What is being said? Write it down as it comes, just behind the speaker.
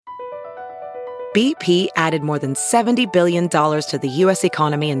BP added more than $70 billion to the U.S.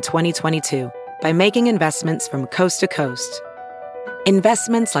 economy in 2022 by making investments from coast to coast.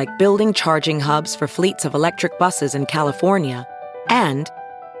 Investments like building charging hubs for fleets of electric buses in California and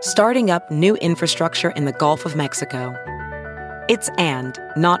starting up new infrastructure in the Gulf of Mexico. It's and,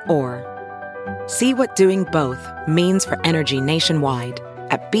 not or. See what doing both means for energy nationwide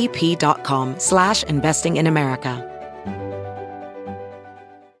at bp.com/investing in America.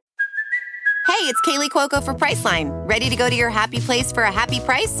 Hey, it's Kaylee Cuoco for Priceline. Ready to go to your happy place for a happy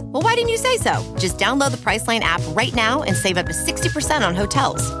price? Well, why didn't you say so? Just download the Priceline app right now and save up to 60% on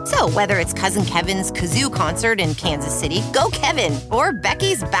hotels. So whether it's Cousin Kevin's Kazoo Concert in Kansas City, go Kevin, or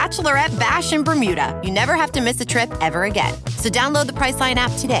Becky's Bachelorette Bash in Bermuda, you never have to miss a trip ever again. So download the Priceline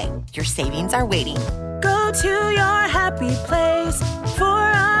app today. Your savings are waiting. Go to your happy place for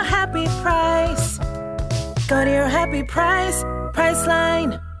a happy price. Go to your happy price,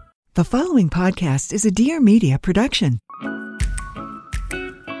 Priceline. The following podcast is a Dear Media production.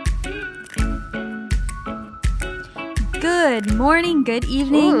 Good morning, good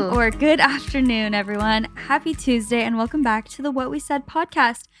evening, or good afternoon, everyone. Happy Tuesday, and welcome back to the What We Said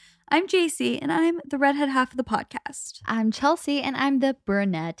podcast. I'm JC, and I'm the redhead half of the podcast. I'm Chelsea, and I'm the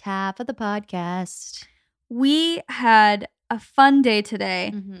brunette half of the podcast. We had a fun day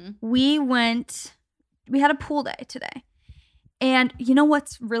today. We had a pool day today. And you know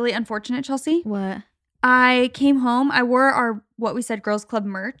what's really unfortunate, Chelsea? What? I came home. I wore our What We Said Girls Club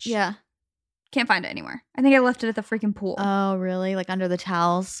merch. Yeah. Can't find it anywhere. I think I left it at the freaking pool. Oh, really? Like under the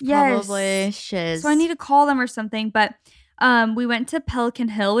towels? Yes. Probably. Shiz. So I need to call them or something. But we went to Pelican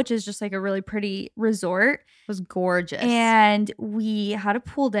Hill, which is just like a really pretty resort. It was gorgeous. And we had a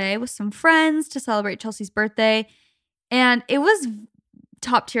pool day with some friends to celebrate Chelsea's birthday. And it was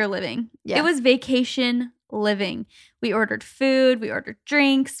top tier living. Yeah. It was vacation living. We ordered food, we ordered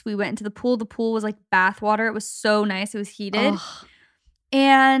drinks, we went into the pool. The pool was like bath water. It was so nice. It was heated. Ugh.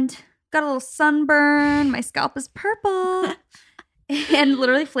 And got a little sunburn. My scalp is purple and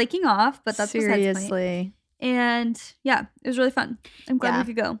literally flaking off, but that's besides the point. Seriously. And yeah, it was really fun. I'm glad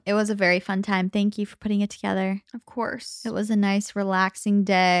we could go. It was a very fun time. Thank you for putting it together. Of course. It was a nice, relaxing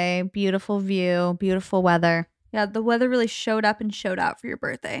day. Beautiful view, beautiful weather. Yeah, the weather really showed up and showed out for your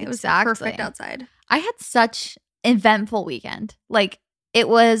birthday. It was perfect outside. I had such eventful weekend. Like, it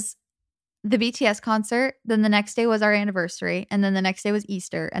was the BTS concert, then the next day was our anniversary, and then the next day was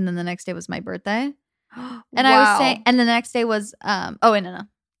Easter, and then the next day was my birthday. And I was saying, and the next day was no.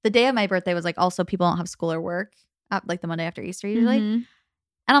 The day of my birthday was like also people don't have school or work, like the Monday after Easter usually. And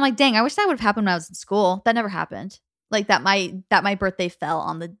I'm like, dang, I wish that would have happened when I was in school. That never happened. Like that my birthday fell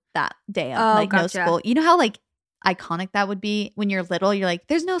on that day of no school. You know how like iconic that would be when you're little? You're like,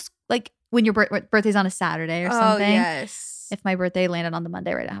 there's no like when your birthday's on a Saturday or something. Oh, yes. If my birthday landed on the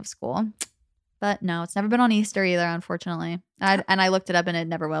Monday, right, I have school. But no, it's never been on Easter either, unfortunately. And I looked it up and it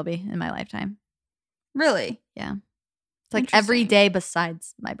never will be in my lifetime. Really? Yeah. It's like every day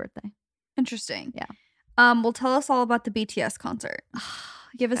besides my birthday. Interesting. Yeah. Well, tell us all about the BTS concert.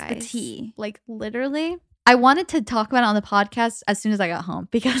 Give us the tea. Like literally, I wanted to talk about it on the podcast as soon as I got home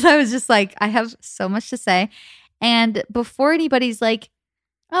because I was just like, I have so much to say. And before anybody's like,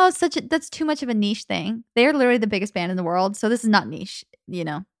 oh, that's too much of a niche thing. They're literally the biggest band in the world. So this is not niche, you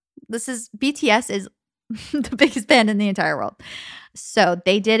know. BTS is the biggest band in the entire world. So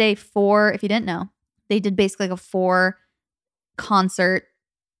they did if you didn't know, they did basically like a 4-concert,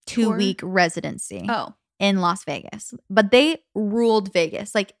 2-week residency in Las Vegas. But they ruled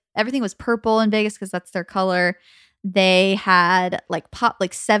Vegas. Like everything was purple in Vegas because that's their color. They had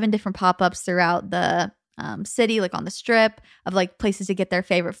like 7 different pop-ups throughout the city, like on the strip of like places to get their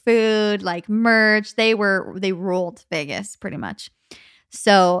favorite food, like merch. They ruled Vegas pretty much.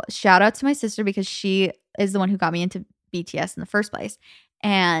 So shout out to my sister because she is the one who got me into BTS in the first place.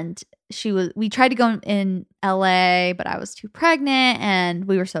 And we tried to go in LA, but I was too pregnant and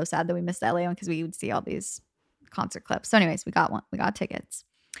we were so sad that we missed the LA one because we would see all these concert clips. So anyways, we got tickets.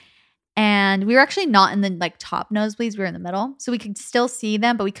 And we were actually not in the like top nosebleeds. We were in the middle. So we could still see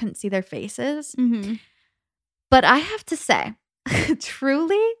them, but we couldn't see their faces. But I have to say,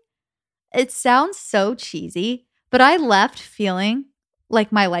 truly, it sounds so cheesy, but I left feeling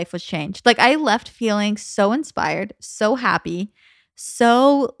like my life was changed. Like I left feeling so inspired, so happy,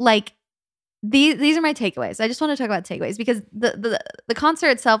 so like these are my takeaways. I just want to talk about takeaways because the concert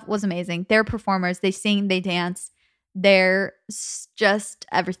itself was amazing. They're performers. They sing, they dance. They're just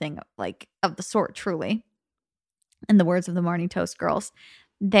everything like of the sort, truly. In the words of the Morning Toast girls,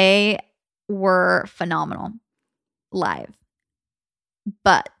 they were phenomenal live.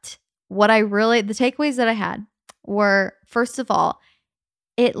 But the takeaways that I had were, first of all,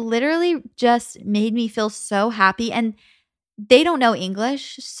 it literally just made me feel so happy. And they don't know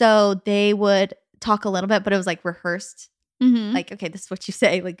English, so they would talk a little bit, but it was like rehearsed. Mm-hmm. Like, okay, this is what you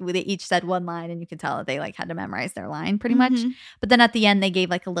say. Like they each said one line and you could tell that they like had to memorize their line pretty much. But then at the end, they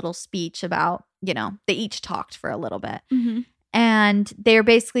gave like a little speech about, you know, they each talked for a little bit. Mm-hmm. And they're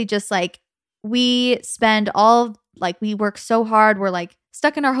basically just like, we spend we work so hard. We're like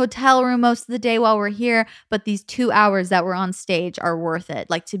stuck in our hotel room most of the day while we're here. But these 2 hours that we're on stage are worth it.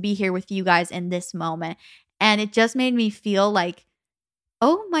 Like to be here with you guys in this moment. And it just made me feel like,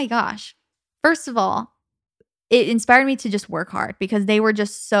 oh my gosh. First of all, it inspired me to just work hard because they were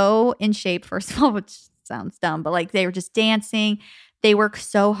just so in shape, first of all, which sounds dumb, but like they were just dancing. They work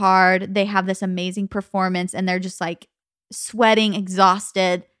so hard. They have this amazing performance and they're just like sweating,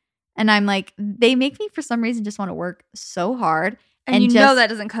 exhausted. And I'm like, they make me for some reason just want to work so hard. And you know that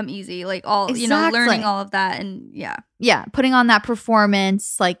doesn't come easy. Like Exactly. You know, learning all of that and yeah. Yeah, putting on that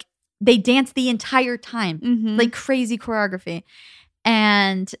performance. Like they dance the entire time. Mm-hmm. Like crazy choreography.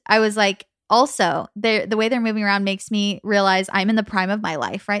 And I was like, also, the way they're moving around makes me realize I'm in the prime of my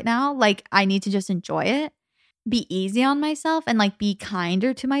life right now. Like, I need to just enjoy it, be easy on myself, and like be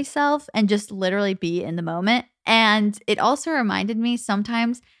kinder to myself and just literally be in the moment. And it also reminded me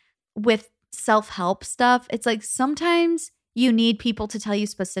sometimes with self-help stuff, it's like sometimes you need people to tell you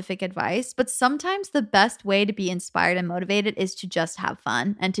specific advice, but sometimes the best way to be inspired and motivated is to just have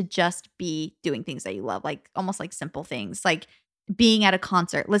fun and to just be doing things that you love, like almost like simple things, like being at a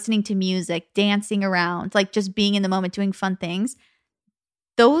concert, listening to music, dancing around, like just being in the moment, doing fun things.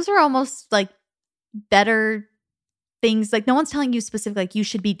 Those are almost like better things. Like no one's telling you specifically like you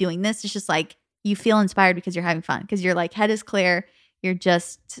should be doing this. It's just like you feel inspired because you're having fun, because your like head is clear. You're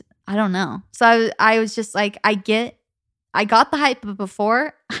just, I don't know. So I was just like, I got the hype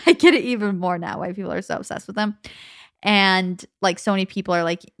before. I get it even more now why people are so obsessed with them. And like so many people are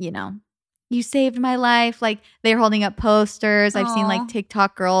like, you know, you saved my life. Like they're holding up posters. I've seen like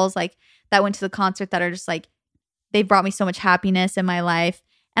TikTok girls like that went to the concert that are just like, they brought me so much happiness in my life.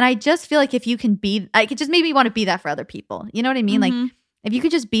 And I just feel like if you can be, like it just made me want to be that for other people. You know what I mean? Mm-hmm. Like if you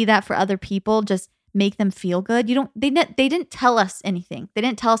could just be that for other people, just make them feel good. They didn't tell us anything. They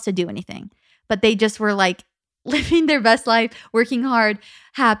didn't tell us to do anything, but they just were like living their best life, working hard,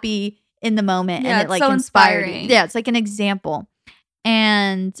 happy in the moment. Yeah, and it like so inspired inspiring. you. Yeah, it's like an example.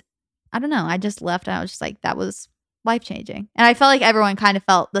 And I don't know. I just left and I was just like, that was life-changing. And I felt like everyone kind of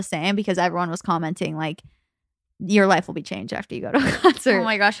felt the same because everyone was commenting like, your life will be changed after you go to a concert. Oh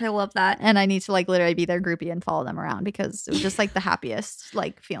my gosh, I love that. And I need to like literally be their groupie and follow them around because it was just like the happiest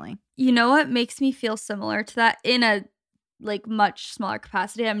like feeling. You know what makes me feel similar to that in a like much smaller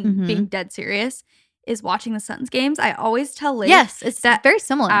capacity? I'm Mhm. being dead serious. Is watching the Suns games. I always tell Liz Yes, it's that very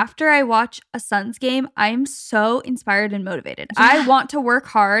similar. after I watch a Suns game, I'm so inspired and motivated. Yeah. I want to work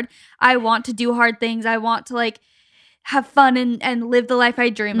hard. I want to do hard things. I want to like have fun and live the life I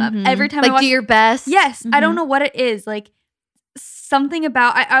dream of. Mhm. Every time like I watch, do your best. yes, I don't Mhm. know what it is. Like something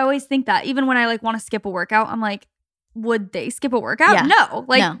about I always think that even when I like want to skip a workout, I'm like, would they skip a workout? Yeah. No,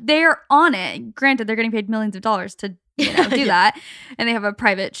 like No. they're on it. Granted, they're getting paid millions of dollars to do Yeah. that, and they have a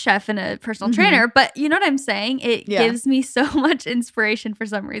private chef and a personal Mhm. trainer. But you know what I'm saying? It Yeah. gives me so much inspiration for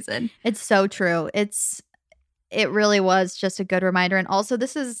some reason. It's so true. It really was just a good reminder. And also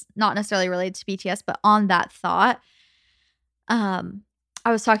this is not necessarily related to BTS, but on that thought,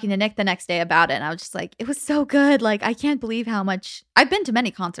 I was talking to Nick the next day about it and I was just like, it was so good. Like, I can't believe how much I've been to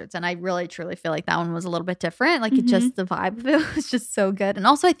many concerts and I really truly feel like that one was a little bit different. Like it just the vibe of it was just so good. And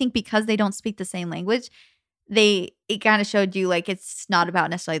also I think because they don't speak the same language, it kind of showed you like it's not about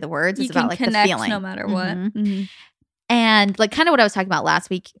necessarily the words. It's You about can like connect the feeling. no matter what. Mhm. Mhm. And like kind of what I was talking about last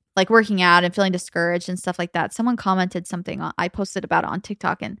week, like working out and feeling discouraged and stuff like that. Someone commented something I posted about it on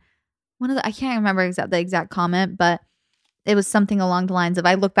TikTok, and I can't remember the exact comment, but it was something along the lines of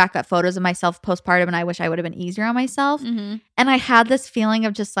I look back at photos of myself postpartum and I wish I would have been easier on myself. Mhm. And I had this feeling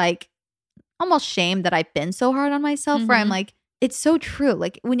of just like almost shame that I've been so hard on myself, where I'm Mhm. like, it's so true.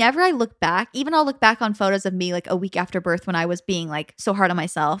 Like whenever I look back, even I'll look back on photos of me like a week after birth when I was being like so hard on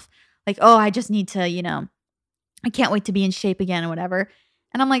myself. Like, oh, I just need to, I can't wait to be in shape again or whatever.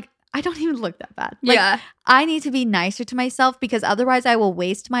 And I'm like, I don't even look that bad. Like, Yeah. I need to be nicer to myself because otherwise I will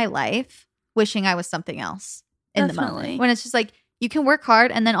waste my life wishing I was something else in the Definitely. moment. When it's just like, you can work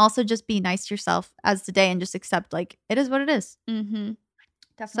hard and then also just be nice to yourself as the day and just accept like, it is what it is. Mm-hmm.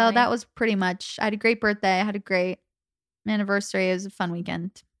 Definitely. So that was pretty much, I had a great birthday. I had a great anniversary. It was a fun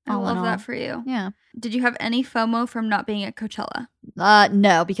weekend. I all in love all. that for you. Yeah. Did you have any FOMO from not being at Coachella?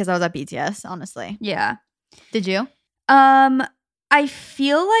 No, because I was at BTS, honestly. Yeah. Did you? I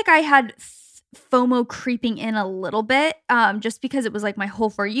feel like I had FOMO creeping in a little bit, just because it was like my whole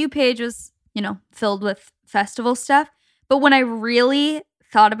For You page was, filled with festival stuff. But when I really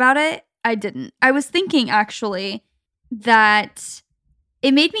thought about it, I didn't. I was thinking actually that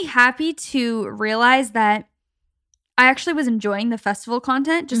it made me happy to realize that I actually was enjoying the festival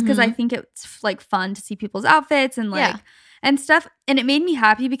content just because I think it's like fun to see people's outfits and and stuff. And it made me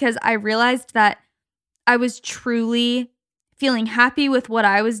happy because I realized that I was truly feeling happy with what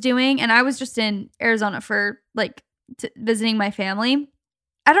I was doing. And I was just in Arizona for like visiting my family.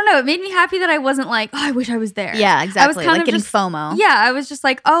 I don't know. It made me happy that I wasn't like, oh, I wish I was there. Yeah, exactly. I was kind like of getting just, FOMO. Yeah, I was just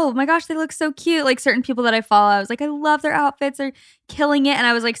like, oh my gosh, they look so cute. Like certain people that I follow, I was like, I love their outfits. They're killing it. And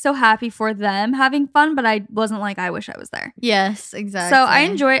I was like so happy for them having fun, but I wasn't like, I wish I was there. Yes, exactly. So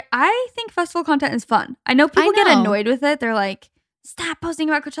I think festival content is fun. I know people get annoyed with it. They're like, stop posting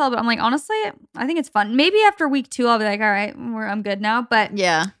about Coachella. But I'm like, honestly, I think it's fun. Maybe after week 2, I'll be like, all right, I'm good now. But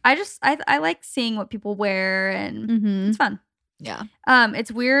yeah, I like seeing what people wear and it's fun. Yeah.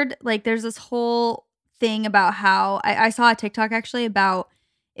 It's weird. Like there's this whole thing about how I saw a TikTok actually about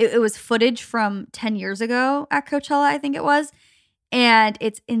it was footage from 10 years ago at Coachella, I think it was. And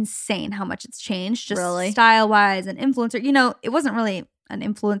it's insane how much it's changed just really? Style wise and influencer. It wasn't really an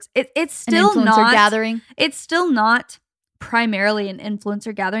influence. It's still an influencer not gathering. It's still not primarily an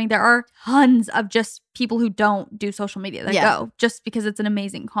influencer gathering. There are tons of just people who don't do social media that go just because it's an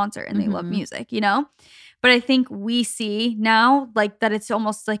amazing concert and they love music, But I think we see now like that it's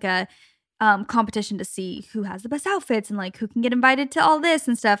almost like a competition to see who has the best outfits and like who can get invited to all this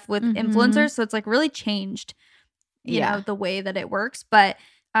and stuff with influencers. So it's like really changed, you know, the way that it works. But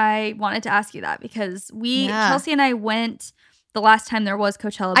I wanted to ask you that because Chelsea and I went the last time there was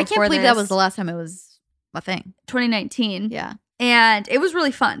Coachella. I can't believe that was the last time it was a thing. 2019. Yeah. And it was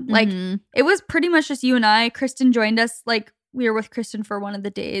really fun. Like it was pretty much just you and I. Kristen joined us. Like we were with Kristen for one of the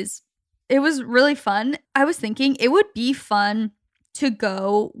days. It was really fun. I was thinking it would be fun to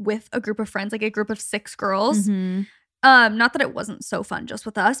go with a group of friends, like a group of 6 girls. Not that it wasn't so fun just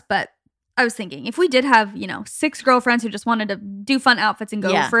with us, but I was thinking if we did have, 6 girlfriends who just wanted to do fun outfits and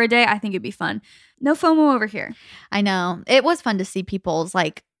go for a day, I think it'd be fun. No FOMO over here. I know. It was fun to see people's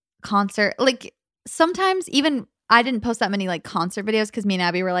like concert. Like sometimes even I didn't post that many like concert videos because me and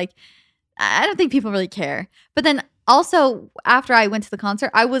Abby were like, I don't think people really care. But then also, after I went to the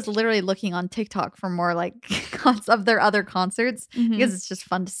concert, I was literally looking on TikTok for more like of their other concerts because it's just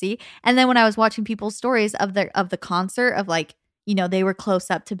fun to see. And then when I was watching people's stories of the concert of like, they were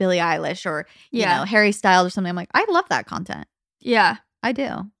close up to Billie Eilish or you know Harry Styles or something, I'm like, I love that content. Yeah, I do.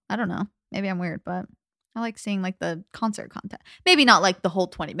 I don't know. Maybe I'm weird, but I like seeing like the concert content. Maybe not like the whole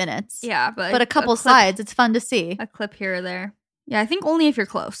 20 minutes. Yeah, but a couple slides. It's fun to see. A clip here or there. Yeah, I think only if you're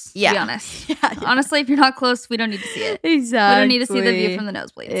close, to be honest. Yeah. Honestly, if you're not close, we don't need to see it. Exactly. We don't need to see the view from the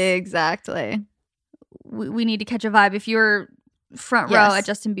nosebleeds. Exactly. We need to catch a vibe. If you're front row at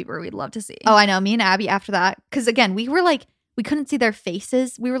Justin Bieber, we'd love to see. Oh, I know. Me and Abby after that. Because again, we were like, we couldn't see their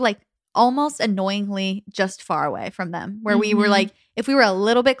faces. We were like almost annoyingly just far away from them. Where we were like, if we were a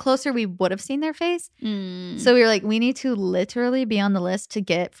little bit closer, we would have seen their face. So we were like, we need to literally be on the list to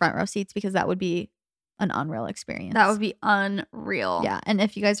get front row seats because that would be an unreal experience. That would be unreal. Yeah. And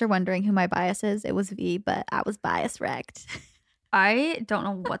if you guys are wondering who my bias is, it was V, but I was bias wrecked. I don't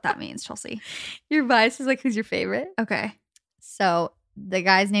know what that means, Chelsea. Your bias is like, who's your favorite? Okay. So the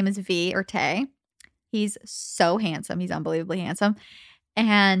guy's name is V or Tay. He's so handsome. He's unbelievably handsome.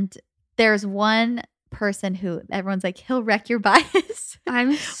 And there's one person who everyone's like, he'll wreck your bias.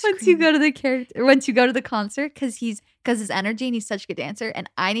 Once you go to the concert because his energy and he's such a good dancer. And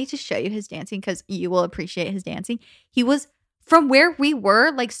I need to show you his dancing because you will appreciate his dancing. He was from where we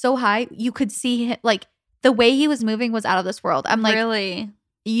were, like so high, you could see him, like the way he was moving was out of this world. I'm like, really?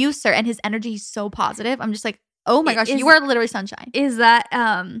 You, sir. And his energy is so positive. I'm just like, oh my gosh, you are literally sunshine. Is that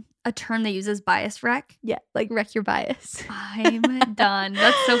a term they use as bias wreck? Yeah, like wreck your bias. I'm done.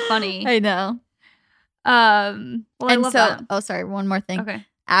 That's so funny. I know. Well, I love that. Oh, sorry. One more thing. Okay.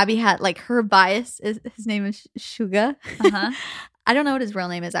 Abby had like her bias is his name is Suga. I don't know what his real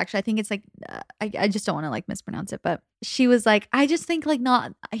name is actually. I think it's like I just don't want to like mispronounce it. But she was like, I just think like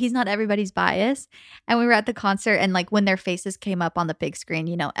he's not everybody's bias. And we were at the concert and like when their faces came up on the big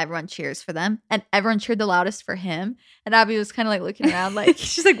screen, everyone cheers for them and everyone cheered the loudest for him. And Abby was kind of like looking around like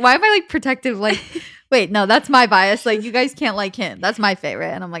she's like, why am I like protective? Like, wait, no, that's my bias. Like you guys can't like him. That's my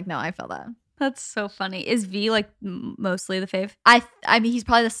favorite. And I'm like, no, I feel that. That's so funny. Is V like mostly the fave? I mean, he's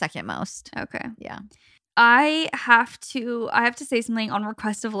probably the second most. Okay. Yeah. I have to say something on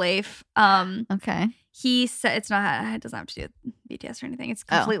request of Leif. Okay. He said it doesn't have to do with BTS or anything. It's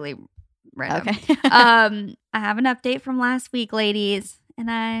completely random. Okay. I have an update from last week, ladies,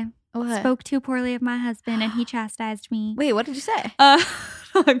 and I What? spoke too poorly of my husband and he chastised me. Wait, what did you say?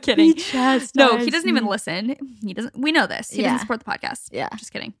 I'm kidding. He chastised No, he doesn't even me. listen. He doesn't. We know this. He Yeah. doesn't support the podcast. Yeah.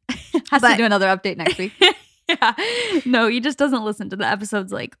 Just kidding. Has But- to do another update next week. Yeah. No, he just doesn't listen to the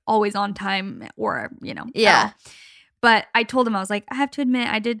episodes like always on time or, at Yeah. all. But I told him, I was like, I have to admit,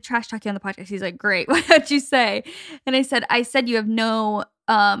 I did trash talk you on the podcast. He's like, great. What did you say? And I said you have no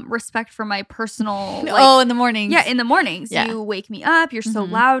respect for my personal. In the mornings. Yeah, in the mornings. Yeah. You wake me up. You're so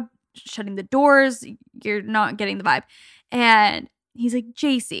Mhm. loud, shutting the doors. You're not getting the vibe. And he's like,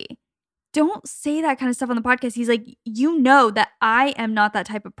 JC, don't say that kind of stuff on the podcast. He's like, you know that I am not that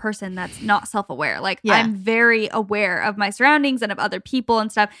type of person that's not self-aware. Like, Yeah. I'm very aware of my surroundings and of other people and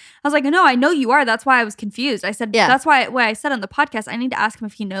stuff. I was like, no, I know you are. That's why I was confused. I said, Yeah. that's why I said on the podcast, I need to ask him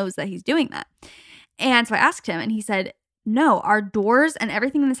if he knows that he's doing that. And so I asked him and he said, no, our doors and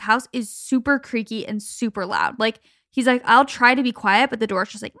everything in this house is super creaky and super loud. Like, he's like, I'll try to be quiet, but the door's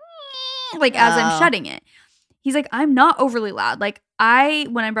just like as I'm Oh. shutting it. He's like, I'm not overly loud. Like,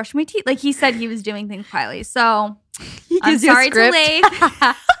 when I'm brushing my teeth, like he said he was doing things quietly. So He I'm gives you a sorry to script.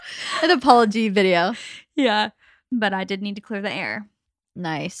 Leif. An apology video. Yeah. But I did need to clear the air.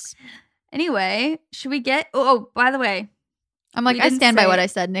 Nice. Anyway, should we get by the way, I'm like, We I didn't stand by say- what I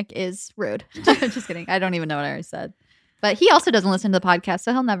said. Nick is rude. Just kidding. I don't even know what I already said. But he also doesn't listen to the podcast,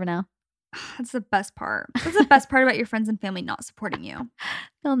 so he'll never know. that's the best part. That's the best part about your friends and family not supporting you.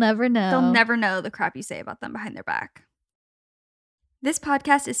 He'll never know. They'll never know the crap you say about them behind their back. This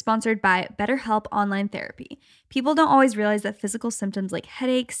podcast is sponsored by BetterHelp Online Therapy. People don't always realize that physical symptoms like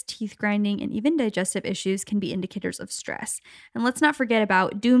headaches, teeth grinding, and even digestive issues can be indicators of stress. And let's not forget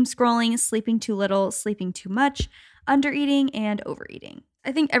about doom scrolling, sleeping too little, sleeping too much, undereating, and overeating.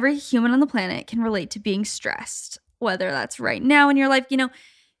 I think every human on the planet can relate to being stressed, whether that's right now in your life. You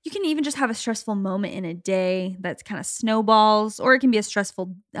can even just have a stressful moment in a day that's kind of snowballs, or it can be a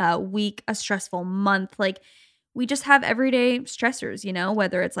stressful week, a stressful month. Like, we just have everyday stressors,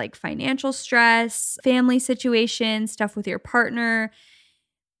 whether it's like financial stress, family situations, stuff with your partner,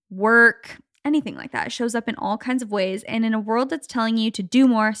 work, anything like that. It shows up in all kinds of ways. And in a world that's telling you to do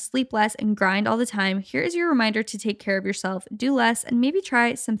more, sleep less, and grind all the time, here's your reminder to take care of yourself, do less, and maybe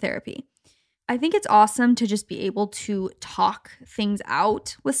try some therapy. I think it's awesome to just be able to talk things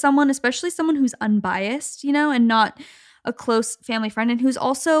out with someone, especially someone who's unbiased, and not a close family friend, and who's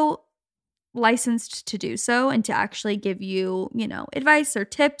also licensed to do so and to actually give you, advice or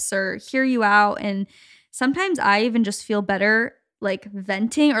tips or hear you out. And sometimes I even just feel better like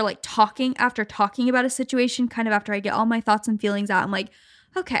venting or like talking about a situation, kind of after I get all my thoughts and feelings out. I'm like,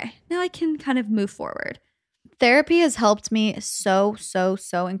 okay, now I can kind of move forward. Therapy has helped me so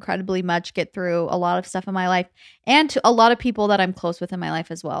incredibly much get through a lot of stuff in my life, and to a lot of people that I'm close with in my life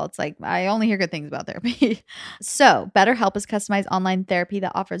as well. It's like, I only hear good things about therapy. So BetterHelp is customized online therapy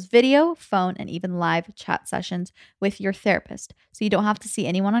that offers video, phone, and even live chat sessions with your therapist. So you don't have to see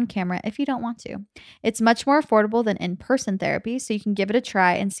anyone on camera if you don't want to. It's much more affordable than in-person therapy, so you can give it a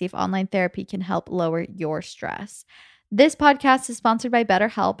try and see if online therapy can help lower your stress. This podcast is sponsored by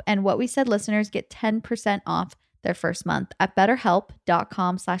BetterHelp, and What We Said listeners get 10% off their first month at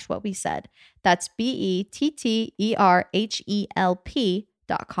betterhelp.com/whatwesaid. That's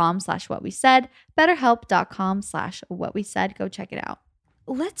BetterHelp.com/whatwesaid. betterhelp.com/whatwesaid. Go check it out.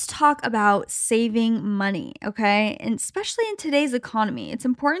 Let's talk about saving money, okay? And especially in today's economy, it's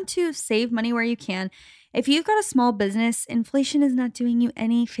important to save money where you can. If you've got a small business, inflation is not doing you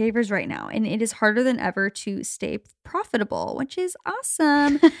any favors right now, and it is harder than ever to stay profitable, which is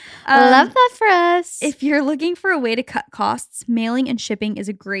awesome. I love that for us. If you're looking for a way to cut costs, mailing and shipping is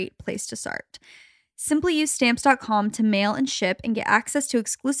a great place to start. Simply use Stamps.com to mail and ship and get access to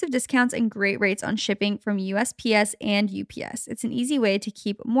exclusive discounts and great rates on shipping from USPS and UPS. It's an easy way to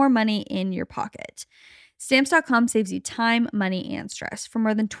keep more money in your pocket. Stamps.com saves you time, money, and stress. For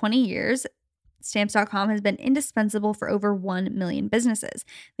more than 20 years, Stamps.com has been indispensable for over 1 million businesses.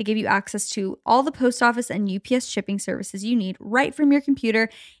 They give you access to all the post office and UPS shipping services you need right from your computer,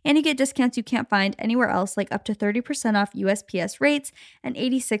 and you get discounts you can't find anywhere else, like up to 30% off USPS rates and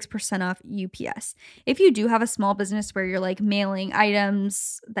 86% off UPS. If you do have a small business where you're like mailing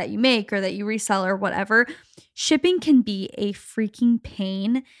items that you make or that you resell or whatever, shipping can be a freaking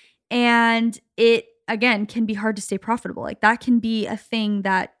pain, and it, again, can be hard to stay profitable. Like, that can be a thing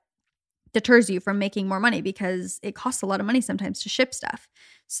that deters you from making more money because it costs a lot of money sometimes to ship stuff.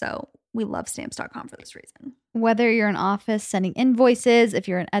 So we love Stamps.com for this reason. Whether you're an office sending invoices, if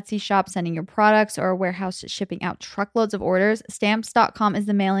you're an Etsy shop sending your products, or a warehouse shipping out truckloads of orders, Stamps.com is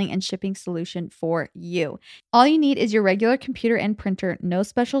the mailing and shipping solution for you. All you need is your regular computer and printer, no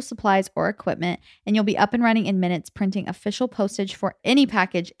special supplies or equipment, and you'll be up and running in minutes printing official postage for any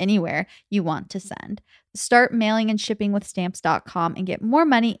package anywhere you want to send. Start mailing and shipping with Stamps.com and get more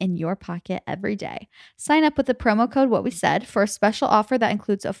money in your pocket every day. Sign up with the promo code What We Said for a special offer that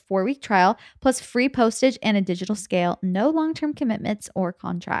includes a 4-week trial plus free postage and a digital scale, no long-term commitments or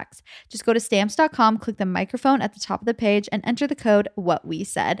contracts. Just go to Stamps.com, click the microphone at the top of the page, and enter the code What We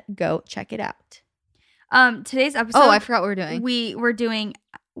Said. Go check it out. Today's episode. Oh, I forgot what we're doing.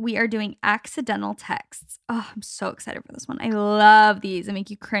 We are doing accidental texts. Oh, I'm so excited for this one. I love these. They make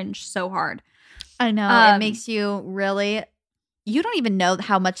you cringe so hard. I know. It makes you really, you don't even know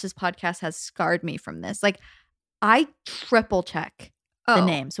how much this podcast has scarred me from this. Like, I triple check the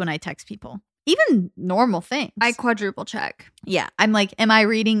names when I text people. Even normal things. I quadruple check. Yeah. I'm like, am I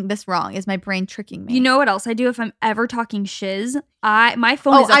reading this wrong? Is my brain tricking me? You know what else I do if I'm ever talking shiz? My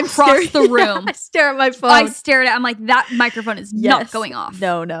phone is across the room. I stare at my phone. I stare at it. I'm like, that microphone is not going off.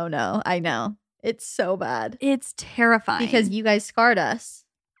 No. I know. It's so bad. It's terrifying. Because you guys scarred us.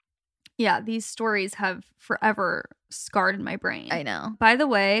 Yeah, these stories have forever scarred in my brain. I know. By the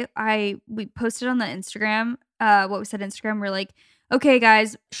way, we posted on the Instagram, What We Said Instagram. We're like, okay,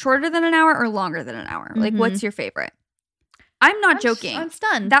 guys, shorter than an hour or longer than an hour? Like, what's your favorite? I'm not joking. I'm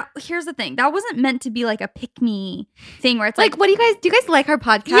stunned. Here's the thing. That wasn't meant to be like a pick-me thing where it's like, what do you guys like our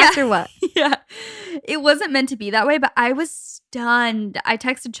podcast or what? Yeah. It wasn't meant to be that way, but I was stunned. I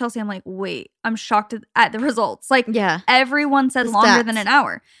texted Chelsea. I'm like, wait, I'm shocked at the results. Like, everyone said longer than an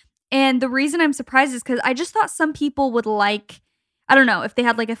hour. And the reason I'm surprised is because I just thought some people would like, I don't know, if they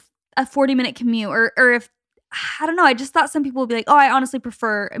had like a 40-minute commute or if, I don't know, I just thought some people would be like, oh, I honestly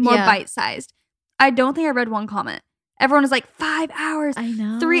prefer more bite-sized. I don't think I read one comment. Everyone was like, 5 hours, I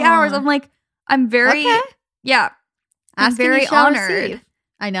know. 3 hours. I'm like, I'm very, I'm very honored.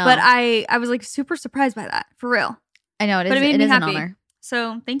 I know. But I was like super surprised by that, for real. I know, it but is, it made it me is happy. an honor.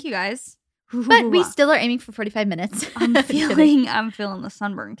 So thank you guys. But we still are aiming for 45 minutes. I'm feeling the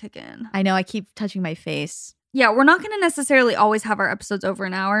sunburn kick in. I know. I keep touching my face. Yeah, we're not going to necessarily always have our episodes over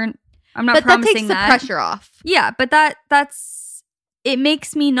an hour. I'm not promising that. That takes the pressure off. Yeah, but that's it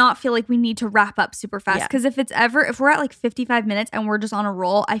makes me not feel like we need to wrap up super fast. Because if we're at like 55 minutes and we're just on a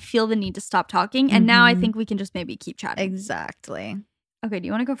roll, I feel the need to stop talking. And now I think we can just maybe keep chatting. Exactly. Okay, do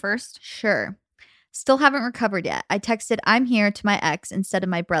you want to go first? Sure. Still haven't recovered yet. I texted, I'm here to my ex instead of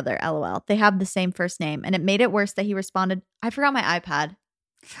my brother, LOL. They have the same first name. And it made it worse that he responded, I forgot my iPad.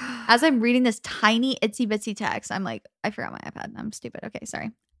 As I'm reading this tiny itsy bitsy text, I'm like, I forgot my iPad. I'm stupid. Okay,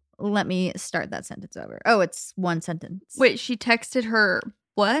 sorry. Let me start that sentence over. Oh, it's one sentence. Wait, she texted her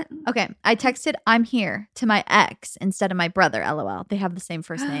what? Okay. I texted, I'm here to my ex instead of my brother, LOL. They have the same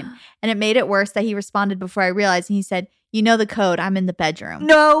first name. And it made it worse that he responded before I realized. And he said, you know the code. I'm in the bedroom.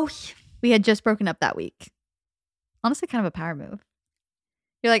 No. We had just broken up that week. Honestly, kind of a power move.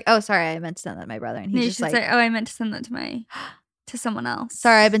 You're like, oh, sorry, I meant to send that to my brother. And he's just like, say, oh, I meant to send that to someone else.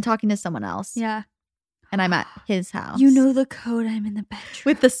 Sorry, I've been talking to someone else. Yeah. And I'm at his house. You know the code. I'm in the bedroom.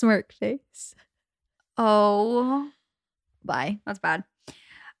 With the smirk face. Oh. Bye. That's bad.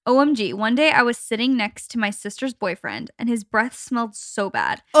 OMG. One day I was sitting next to my sister's boyfriend and his breath smelled so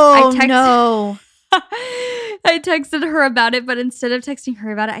bad. Oh, no. I texted her about it, but instead of texting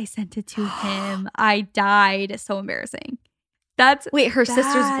her about it, I sent it to him. I died. So embarrassing. Wait, her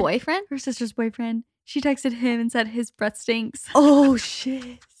sister's boyfriend? Her sister's boyfriend. She texted him and said his breath stinks. Oh,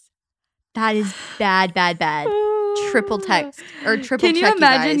 shit. That is bad. Triple text or triple check. Can you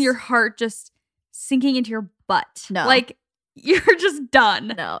imagine your heart just sinking into your butt? No. Like, you're just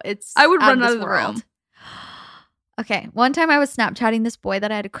done. No, I would run out of the room. Okay, one time I was Snapchatting this boy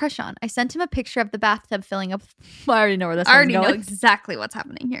that I had a crush on. I sent him a picture of the bathtub filling up. Well, I already know where this is going. I already know exactly what's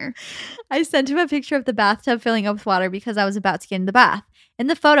happening here. I sent him a picture of the bathtub filling up with water because I was about to get in the bath. In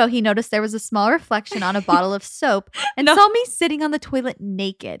the photo, he noticed there was a small reflection on a bottle of soap and saw me sitting on the toilet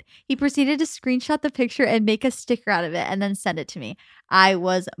naked. He proceeded to screenshot the picture and make a sticker out of it and then send it to me. I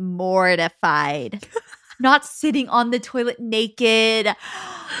was mortified. Not sitting on the toilet naked.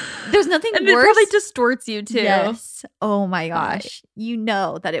 There's nothing and worse. It probably distorts you too. Yes. Oh my gosh. You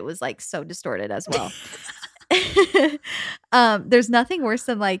know that it was like so distorted as well. There's nothing worse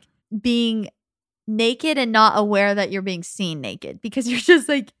than like being naked and not aware that you're being seen naked because you're just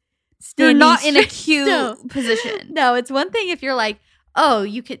like you're not in a cute position. No, it's one thing if you're like, oh,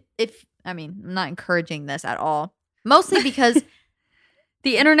 you could I'm not encouraging this at all. Mostly because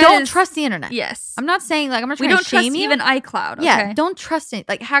The internet Don't trust the internet. Yes. I'm not saying like I'm not we trying don't to shame trust you. even iCloud. Okay? Yeah, don't trust it.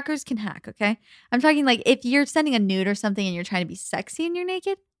 Like hackers can hack, okay? I'm talking like if you're sending a nude or something and you're trying to be sexy and you're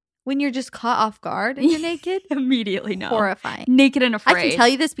naked, when you're just caught off guard and you're naked, immediately no. horrifying. Naked and afraid. I can tell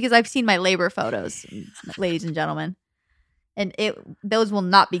you this because I've seen my labor photos, ladies and gentlemen. And those will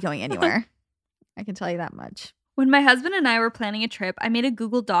not be going anywhere. I can tell you that much. When my husband and I were planning a trip, I made a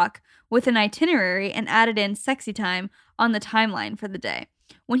Google Doc with an itinerary and added in sexy time on the timeline for the day.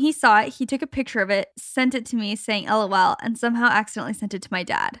 When he saw it, he took a picture of it, sent it to me saying LOL, and somehow accidentally sent it to my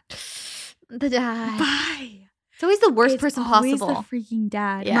dad. The dad. Bye. It's always the worst It's person always possible. the freaking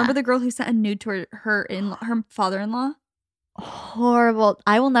dad. Yeah. Remember the girl who sent a nude to her father-in-law? Horrible.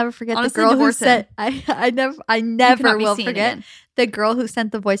 I will never forget Honestly, the girl who divorce sent him. I You never cannot be will seen forget again. the girl who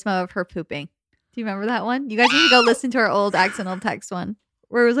sent the voicemail of her pooping. Do you remember that one? You guys need to go listen to our old accidental text one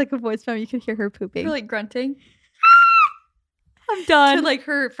where it was like a voicemail you could hear her pooping. You're like grunting. I'm done. To like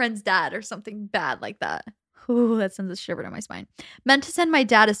her friend's dad or something bad like that. Ooh, that sends a shiver down my spine. Meant to send my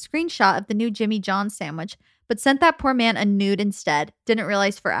dad a screenshot of the new Jimmy John's sandwich, but sent that poor man a nude instead. Didn't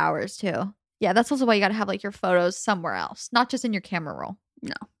realize for hours too. Yeah, that's also why you gotta have like your photos somewhere else, not just in your camera roll.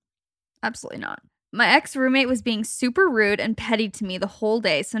 No, absolutely not. My ex-roommate was being super rude and petty to me the whole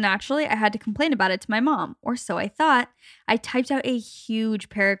day, so naturally I had to complain about it to my mom, or so I thought. I typed out a huge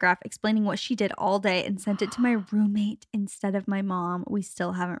paragraph explaining what she did all day and sent it to my roommate instead of my mom. We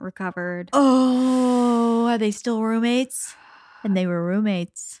still haven't recovered. Oh, are they still roommates? And they were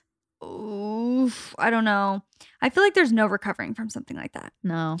roommates. Oof, I don't know. I feel like there's no recovering from something like that.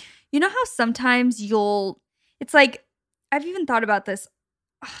 No. You know how sometimes it's like, I've even thought about this.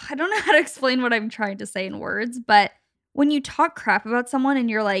 I don't know how to explain what I'm trying to say in words, but when you talk crap about someone and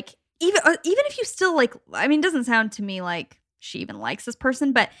you're like, even if you still like, I mean, it doesn't sound to me like she even likes this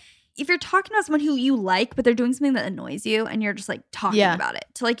person, but if you're talking about someone who you like, but they're doing something that annoys you and you're just like talking about it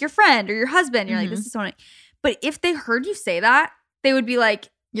to like your friend or your husband, you're like, this is so annoying. But if they heard you say that, they would be like,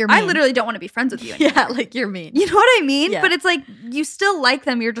 You're mean. I literally don't want to be friends with you anymore. Yeah, like you're mean. You know what I mean? Yeah. But it's like, you still like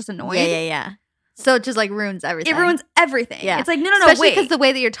them, you're just annoyed. Yeah. So it just like ruins everything. It ruins everything. Yeah. It's like, no, Especially wait. because the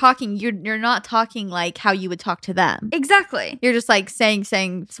way that you're talking, you're not talking like how you would talk to them. Exactly. You're just like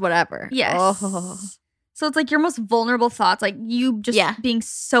saying whatever. Yes. Oh. So it's like your most vulnerable thoughts, like you just being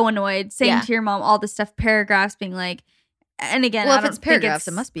so annoyed, saying to your mom all this stuff, paragraphs being like, and again, Well, I if don't it's think paragraphs,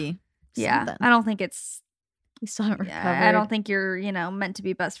 it must be. Yeah. Something. I don't think it's. We still haven't recovered. I don't think you're, meant to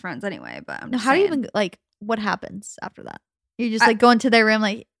be best friends anyway. But I'm No, just how do you saying. even like? What happens after that? You just like go into their room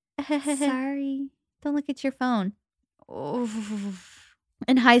like, Sorry. don't look at your phone. Oh.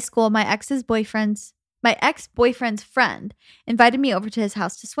 In high school, my ex-boyfriend's friend invited me over to his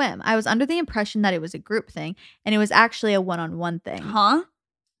house to swim. I was under the impression that it was a group thing, and it was actually a one-on-one thing. Huh?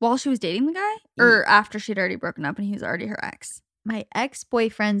 While she was dating the guy, or after she'd already broken up and he was already her ex? My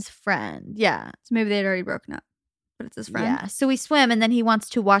ex-boyfriend's friend. Yeah. So maybe they'd already broken up, but it's his friend. Yeah. So we swim and then he wants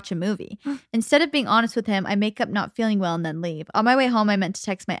to watch a movie. Instead of being honest with him, I make up not feeling well and then leave. On my way home, I meant to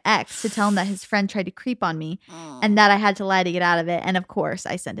text my ex to tell him that his friend tried to creep on me and that I had to lie to get out of it. And of course,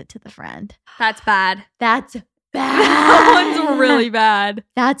 I sent it to the friend. That's bad. That's bad. That one's really bad.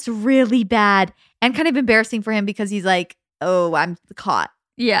 That's really bad. And kind of embarrassing for him because he's like, oh, I'm caught.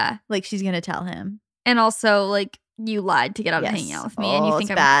 Yeah. Like she's going to tell him. And also, like, you lied to get out of Yes. hanging out with me and you Oh, think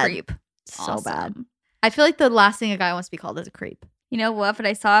it's I'm bad. a creep. So bad. Awesome. I feel like the last thing a guy wants to be called is a creep. You know what? But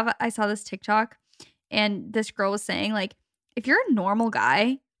I saw this TikTok and this girl was saying, like, if you're a normal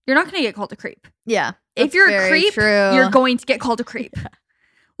guy, you're not going to get called a creep. Yeah. If you're a very creep, true. you're going to get called a creep.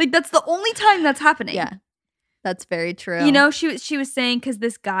 Like, that's the only time that's happening. Yeah. That's very true. You know, she was saying, because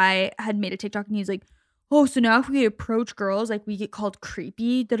this guy had made a TikTok and he was like, oh, so now if we approach girls, like, we get called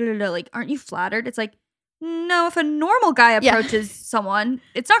creepy, like, aren't you flattered? It's like, no, if a normal guy approaches someone,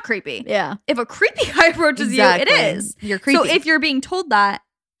 it's not creepy. Yeah. If a creepy guy approaches you, it is. You're creepy. So if you're being told that,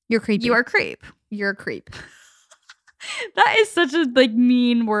 you're creepy. you are a creep. You're a creep. That is such a, like,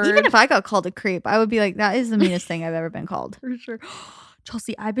 mean word. Even if I got called a creep, I would be like, that is the meanest thing I've ever been called. For sure.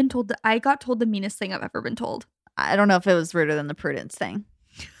 Chelsea, I got told the meanest thing I've ever been told. I don't know if it was ruder than the Prudence thing.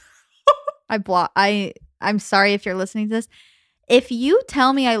 I'm sorry if you're listening to this. If you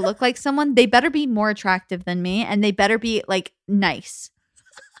tell me I look like someone, they better be more attractive than me and they better be like nice.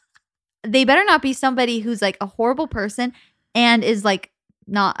 They better not be somebody who's like a horrible person and is like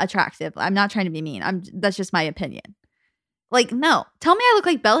not attractive. I'm not trying to be mean. That's just my opinion. Like, no. Tell me I look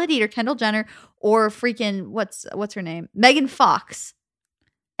like Bella Hadid or Kendall Jenner or freaking what's her name? Megan Fox.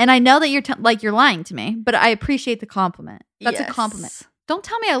 And I know that you're lying to me, but I appreciate the compliment. That's a compliment. Don't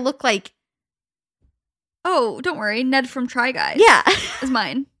tell me I look like. Oh, don't worry. Ned from Try Guys. Yeah. is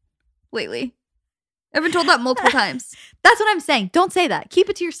mine lately. I've been told that multiple times. That's what I'm saying. Don't say that. Keep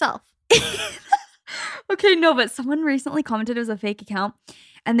it to yourself. Okay, no, but someone recently commented it was a fake account,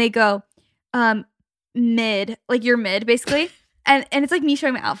 and they go, mid, like you're mid, basically. And it's like me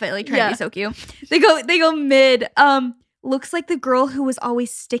showing my outfit, like trying to be so cute. They go mid. Looks like the girl who was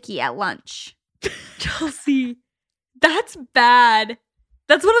always sticky at lunch. Chelsea, that's bad.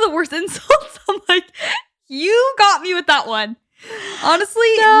 That's one of the worst insults. I'm like, you got me with that one. Honestly,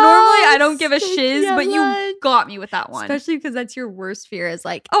 normally I don't give a shiz, but you got me with that one. Especially because that's your worst fear is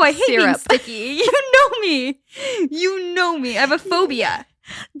like, oh, I hate being syrup. sticky. You know me. I have a phobia.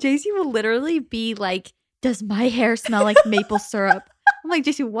 JC will literally be like, does my hair smell like maple syrup? I'm like,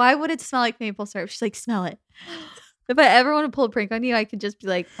 JC, why would it smell like maple syrup? She's like, smell it. If I ever want to pull a prank on you, I could just be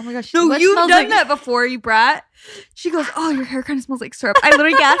like, oh my gosh. No, what you've smells done like- that before, you brat. She goes, oh, your hair kind of smells like syrup. I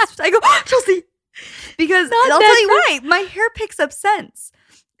literally gasped. I go, oh, Chelsea. Because I'll tell you why. My hair picks up scents.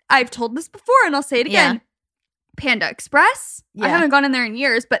 I've told this before and I'll say it again. Yeah. Panda Express. I haven't gone in there in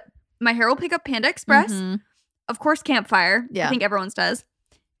years, but my hair will pick up Panda Express. Mhm. Of course, Campfire. Yeah. I think everyone's does.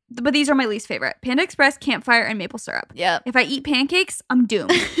 But these are my least favorite. Panda Express, Campfire, and maple syrup. Yeah. If I eat pancakes, I'm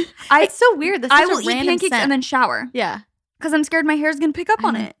doomed. It's so weird. This I is will a eat random pancakes scent. and then shower. Yeah. Because I'm scared my hair's going to pick up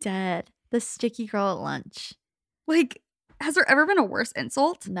on I'm it. dead. The sticky girl at lunch. Like, has there ever been a worse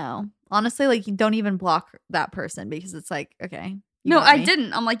insult? No. Honestly, like, you don't even block that person because it's like, okay. No, I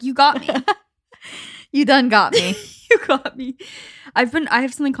didn't. I'm like, you got me. You done got me. You got me. I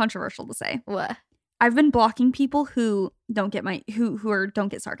have something controversial to say. What? I've been blocking people who don't get don't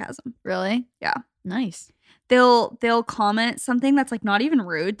get sarcasm. Really? Yeah. Nice. They'll comment something that's like not even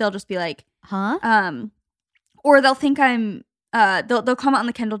rude. They'll just be like, Huh? or they'll think I'm they'll comment on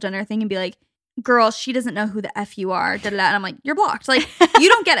the Kendall Jenner thing and be like, girl, she doesn't know who the F you are. Da, da, da. And I'm like, you're blocked. Like, you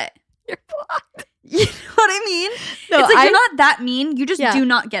don't get it. You're blocked. You know what I mean? No, it's like you're not that mean. You just Yeah. do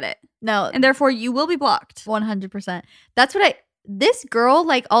not get it. No. And therefore you will be blocked. 100%. That's what this girl,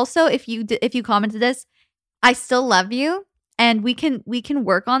 like, also, if you commented this, I still love you and we can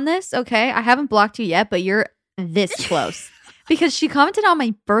work on this. Okay. I haven't blocked you yet, but you're this close because she commented on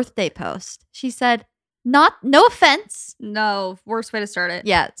my birthday post. She said, no offense. No, worst way to start it.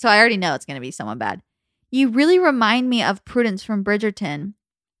 Yeah. So I already know it's going to be someone bad. You really remind me of Prudence from Bridgerton.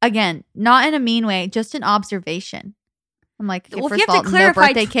 Again, not in a mean way, just an observation. I'm like, okay, Well, if first you of have all, to clarify no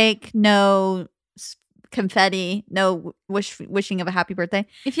birthday cake, no confetti, no wishing of a happy birthday.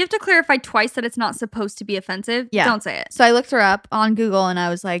 If you have to clarify twice that it's not supposed to be offensive, Yeah. don't say it. So I looked her up on Google and I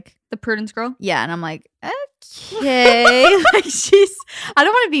was like, The Prudence girl. yeah. And I'm like, okay. Like I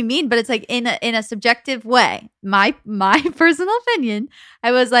don't want to be mean, but it's like in a subjective way. My personal opinion,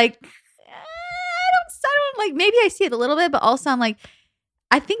 I was like, I don't like, maybe I see it a little bit, but also I'm like,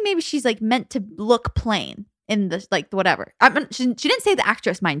 I think maybe she's like meant to look plain in the like whatever. She didn't say the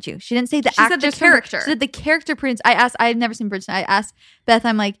actress, mind you. She didn't say the She said actress. the character. She said the character Prudence. I've never seen Prudence. I asked Beth,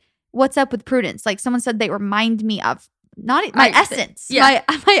 I'm like, what's up with Prudence? Like someone said they remind me of not my essence. Yeah.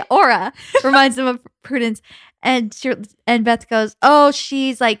 My aura reminds them of Prudence. And Beth goes, oh,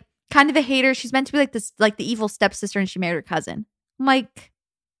 she's like kind of a hater. She's meant to be like this, like the evil stepsister, and she married her cousin. I'm like,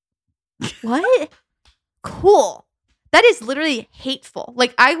 what? Cool. That is literally hateful.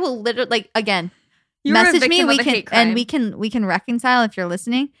 Like I will literally, like, again, You were a message me. victim We of a can hate crime. and we can reconcile if you're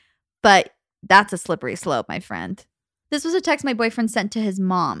listening. But that's a slippery slope, my friend. This was a text my boyfriend sent to his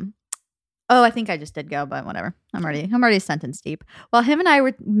mom. Oh, I think I just did go, but whatever. I'm already sentence deep. While him and I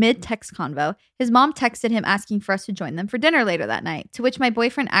were mid-text convo, his mom texted him asking for us to join them for dinner later that night, to which my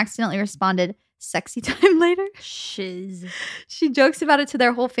boyfriend accidentally responded, sexy time later. Shiz. She jokes about it to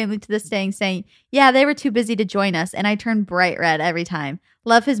their whole family to this day, saying, yeah, they were too busy to join us, and I turned bright red every time.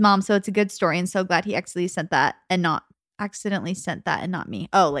 Love his mom, so it's a good story, and so glad he accidentally sent that and not me.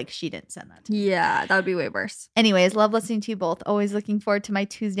 Oh, like she didn't send that to me. Yeah, that would be way worse. Anyways, love listening to you both. Always looking forward to my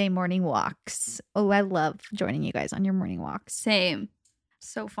Tuesday morning walks. Oh, I love joining you guys on your morning walks. Same.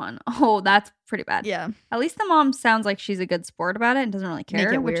 So fun. Oh, that's pretty bad. Yeah. At least the mom sounds like she's a good sport about it and doesn't really care,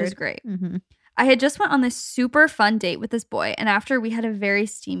 Make it which is weird. great. Mm-hmm. I had just went on this super fun date with this boy, and after we had a very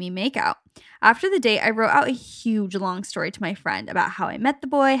steamy makeout. After the date, I wrote out a huge long story to my friend about how I met the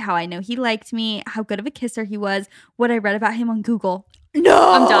boy, how I know he liked me, how good of a kisser he was, what I read about him on Google.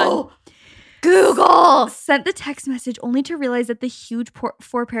 No! I'm done. Google! Sent the text message only to realize that the huge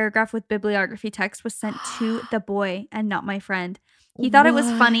 4-paragraph with bibliography text was sent to the boy and not my friend. He thought it was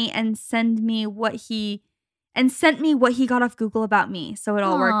What? funny and sent me what he got off Google about me, so it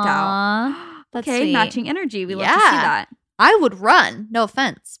all worked out. Aw, that's Okay, sweet. matching energy. We love to see Yeah. that. I would run. No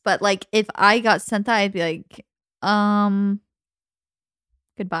offense. But like if I got sent that, I'd be like,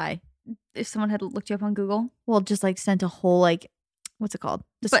 goodbye. If someone had looked you up on Google, Well, just like sent a whole like what's it called?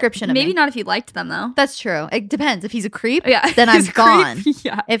 Description But of maybe me. not if you liked them though. That's true. It depends. If he's a creep, Yeah, then I'm he's a creep. gone.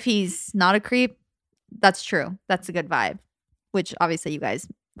 Yeah. If he's not a creep, that's true. That's a good vibe, which obviously you guys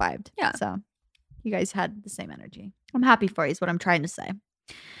vibed. Yeah. So you guys had the same energy. I'm happy for you is what I'm trying to say.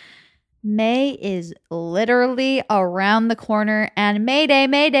 May is literally around the corner, and May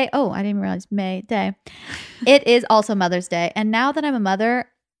Day. Oh, I didn't even realize May Day. It is also Mother's Day. And now that I'm a mother,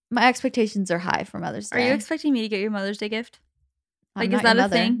 my expectations are high for Mother's Day. Are you expecting me to get your Mother's Day gift? I'm Like, not is that your a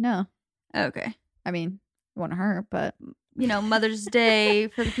mother. thing? No. Okay. I mean, I want her, but You know, Mother's Day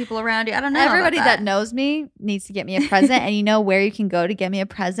for the people around you. I don't know. everybody about that knows me needs to get me a present. And you know where you can go to get me a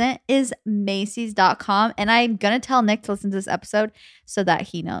present is Macy's.com. And I'm going to tell Nick to listen to this episode so that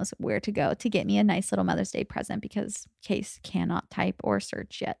he knows where to go to get me a nice little Mother's Day present, because Case cannot type or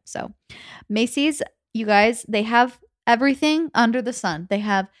search yet. So Macy's, you guys, they have everything under the sun. They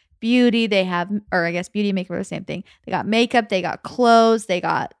have beauty. They have, or I guess beauty and makeup are the same thing. They got makeup. They got clothes. They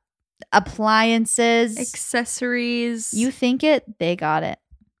got appliances, accessories. you think it, they got it.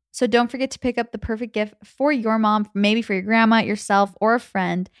 So don't forget to pick up the perfect gift for your mom, maybe for your grandma, yourself, or a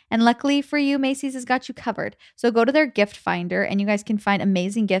friend. And luckily for you, Macy's has got you covered. So go to their gift finder and you guys can find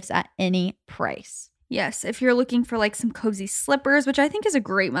amazing gifts at any price. Yes, if you're looking for like some cozy slippers, which I think is a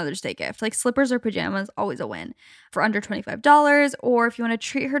great Mother's Day gift, like slippers or pajamas, always a win for under $25. Or if you want to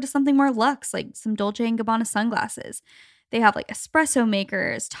treat her to something more luxe, like some Dolce & Gabbana sunglasses. They have like espresso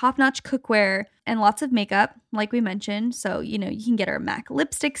makers, top-notch cookware, and lots of makeup, like we mentioned. So, you know, you can get her a MAC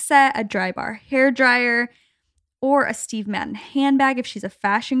lipstick set, a Drybar hair dryer, or a Steve Madden handbag if she's a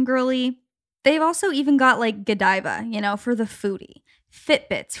fashion girly. They've also even got like Godiva, you know, for the foodie,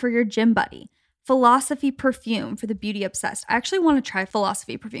 Fitbits for your gym buddy, Philosophy perfume for the beauty obsessed. I actually want to try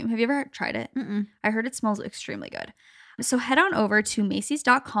Philosophy perfume. Have you ever tried it? Mm-mm. I heard it smells extremely good. So head on over to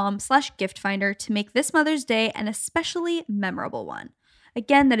Macy's.com/giftfinder to make this Mother's Day an especially memorable one.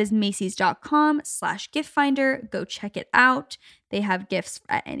 Again, that is Macy's.com/giftfinder. Go check it out. They have gifts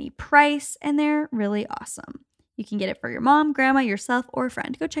at any price and they're really awesome. You can get it for your mom, grandma, yourself, or a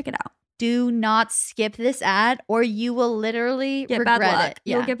friend. Go check it out. Do not skip this ad or you will literally Get regret bad luck. it.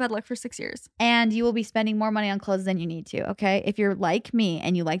 You'll get bad luck for 6 years. And you will be spending more money on clothes than you need to, okay? If you're like me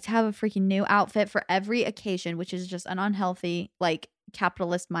and you like to have a freaking new outfit for every occasion, which is just an unhealthy, like,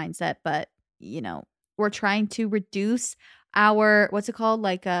 capitalist mindset, but, you know, we're trying to reduce our, what's it called?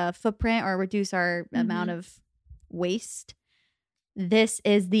 Like a footprint, or reduce our amount of waste. This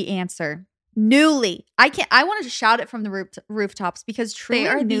is the answer. Nuuly. I wanted to shout it from the rooftops because truly They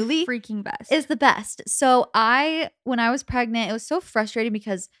are Nuuly the freaking best. is the best. So when I was pregnant, it was so frustrating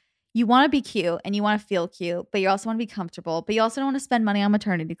because you want to be cute and you want to feel cute, but you also want to be comfortable, but you also don't want to spend money on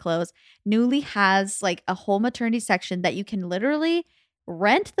maternity clothes. Nuuly has like a whole maternity section that you can literally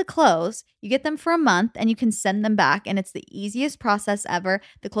rent the clothes. You get them for a month and you can send them back, and it's the easiest process ever.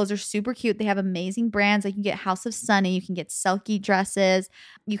 The clothes are super cute. They have amazing brands. Like you can get House of Sunny, you can get Selkie dresses,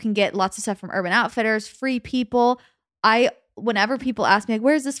 you can get lots of stuff from Urban Outfitters, Free People. Whenever people ask me like,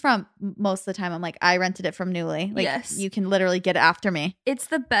 where's this from, most of the time I'm like, I rented it from Nuuly. Like, yes. You can literally get it after me. It's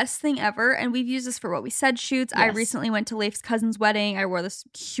the best thing ever, and we've used this for What We Said shoots. Yes. I recently went to Leif's cousin's wedding. I wore this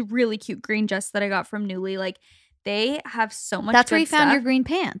really cute green dress that I got from Nuuly. Like, they have so much. That's good where you found stuff. your green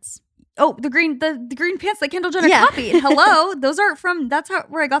pants. Oh, the green pants that Kendall Jenner Yeah. copied. Hello, those are from. That's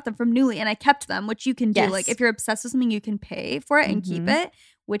where I got them from Nuuly, and I kept them, which you can do. Yes. Like if you're obsessed with something, you can pay for it and keep it,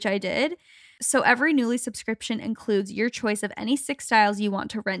 which I did. So every Nuuly subscription includes your choice of any 6 styles you want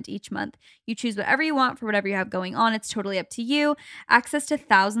to rent each month. You choose whatever you want for whatever you have going on. It's totally up to you. Access to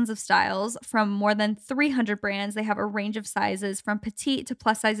thousands of styles from more than 300 brands. They have a range of sizes from petite to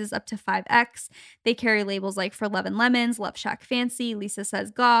plus sizes up to 5X. They carry labels like For Love and Lemons, Love Shack Fancy, Lisa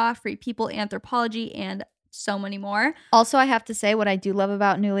Says Ga, Free People, Anthropologie, and so many more. Also, I have to say what I do love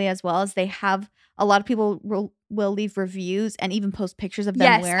about Nuuly as well is they have a lot of people will leave reviews and even post pictures of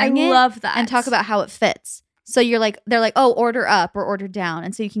them wearing it. I love that. And talk about how it fits. So they're like, oh, order up or order down.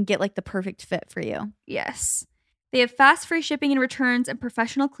 And so you can get like the perfect fit for you. Yes. They have fast, free shipping and returns and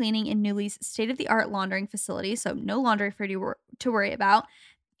professional cleaning in Nuuly's state-of-the-art laundering facility. So no laundry for you to worry about.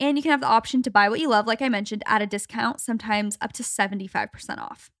 And you can have the option to buy what you love, like I mentioned, at a discount, sometimes up to 75%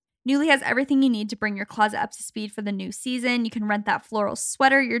 off. Nuuly has everything you need to bring your closet up to speed for the new season. You can rent that floral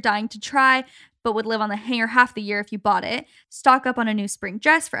sweater you're dying to try, but would live on the hanger half the year if you bought it. Stock up on a new spring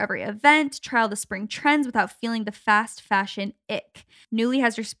dress for every event. Try all the spring trends without feeling the fast fashion ick. Nuuly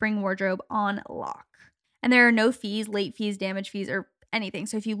has your spring wardrobe on lock. And there are no fees, late fees, damage fees, or anything.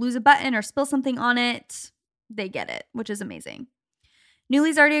 So if you lose a button or spill something on it, they get it, which is amazing.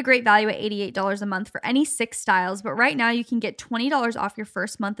 Nuuly's already a great value at $88 a month for any 6 styles, but right now you can get $20 off your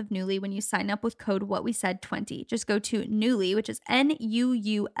first month of Nuuly when you sign up with code WhatWeSaid20. Just go to Nuuly, which is NUULY.com.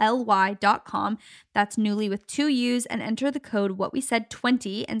 That's Nuuly with 2 U's, and enter the code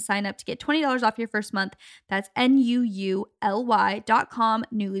WhatWeSaid20 and sign up to get $20 off your first month. That's NUULY.com,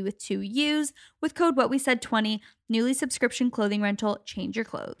 Nuuly with 2 U's, with code WhatWeSaid20. Nuuly subscription clothing rental. Change your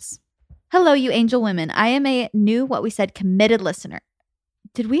clothes. Hello, you angel women. I am a new What We Said committed listener.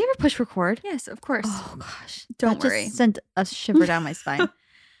 Did we ever push record? Yes, of course. Oh, gosh. Don't that worry. Just sent a shiver down my spine.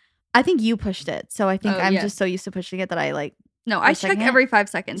 I think you pushed it. So I think I'm yeah. just so used to pushing it that I like. No, I check every 5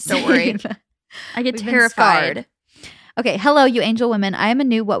 seconds. Don't worry. I get We've been terrified. Okay. Hello, you angel women. I am a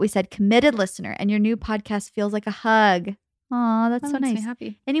new What We Said committed listener, and your new podcast feels like a hug. Aw, that's so That makes nice. me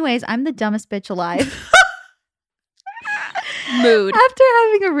happy. Anyways, I'm the dumbest bitch alive. Mood. After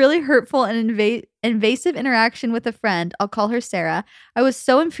having a really hurtful and invasive interaction with a friend, I'll call her Sarah, I was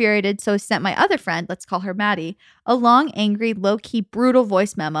so infuriated, so I sent my other friend, let's call her Maddie, a long, angry, low-key, brutal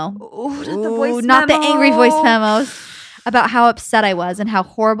voice memo. Not the angry voice memos. About how upset I was and how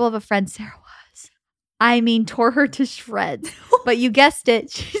horrible of a friend Sarah was. I mean, tore her to shreds. But you guessed it.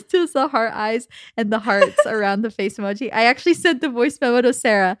 She does the heart eyes and the hearts around the face emoji. I actually sent the voice memo to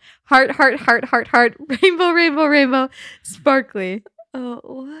Sarah. Heart, heart, heart, heart, heart. Rainbow, rainbow, rainbow. Sparkly.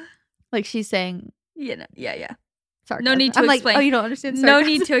 Oh. Like she's saying. Yeah. Sarcasm. No need to I'm explain. Like, oh, you don't understand No sarcasm?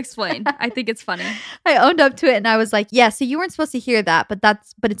 need to explain. I think it's funny. I owned up to it and I was like, yeah, so you weren't supposed to hear that,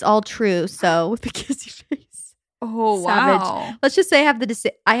 but it's all true. So with the kissy face. Oh, Savage. wow. Let's just say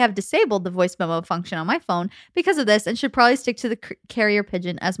I have disabled the voice memo function on my phone because of this and should probably stick to the carrier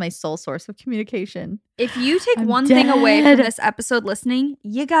pigeon as my sole source of communication. If you take I'm one thing away dead. from this episode listening,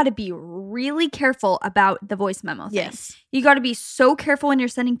 you got to be really careful about the voice memo thing. Yes. You got to be so careful when you're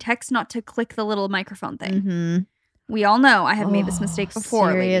sending text not to click the little microphone thing. Mm-hmm. We all know I have made this mistake before,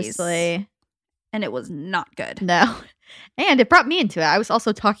 Seriously. ladies. And it was not good. No. And it brought me into it. I was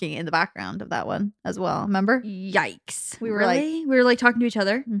also talking in the background of that one as well. Remember? Yikes. We were really? We were like talking to each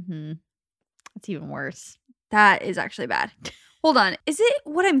other? Mm-hmm. That's even worse. That is actually bad. Hold on. Is it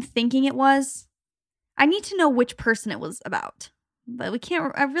what I'm thinking it was? I need to know which person it was about. But we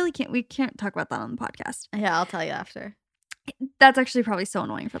can't talk about that on the podcast. Yeah, I'll tell you after. That's actually probably so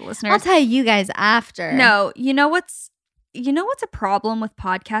annoying for the listeners. I'll tell you guys after. No, you know what's a problem with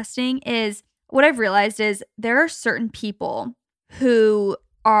podcasting is what I've realized is there are certain people who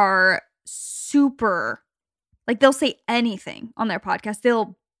are super, like they'll say anything on their podcast.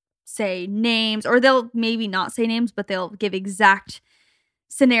 They'll say names, or they'll maybe not say names, but they'll give exact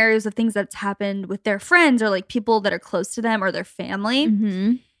scenarios of things that's happened with their friends or like people that are close to them or their family.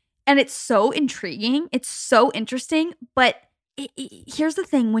 Mm-hmm. And it's so intriguing. It's so interesting. But here's the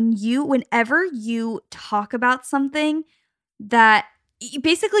thing. Whenever you talk about something that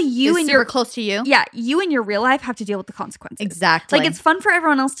basically you and your close to you. Yeah, you and your real life have to deal with the consequences. Exactly. Like it's fun for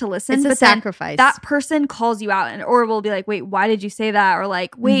everyone else to listen, It's a but then sacrifice. that person calls you out or will be like, wait, why did you say that? Or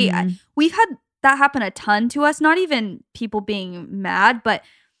like, wait, we've had that happen a ton to us. Not even people being mad, but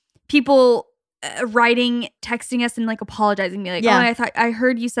people writing, texting us and like apologizing, me like, Yeah. oh, I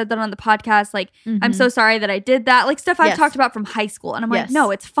heard you said that on the podcast. Like, I'm so sorry that I did that. Like stuff I've Yes. talked about from high school. And I'm like, Yes. no,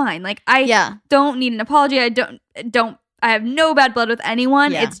 it's fine. Like I don't need an apology. I have no bad blood with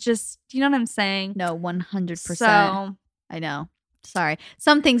anyone. Yeah. It's just, you know what I'm saying? No, 100%. So, I know. Sorry.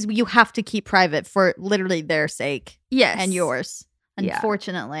 Some things you have to keep private for literally their sake. yes. And yours. Yeah.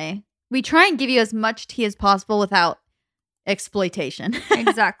 Unfortunately. We try and give you as much tea as possible without exploitation.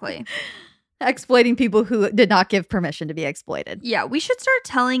 Exactly. Exploiting people who did not give permission to be exploited. Yeah, we should start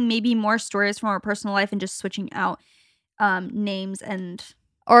telling maybe more stories from our personal life and just switching out names and.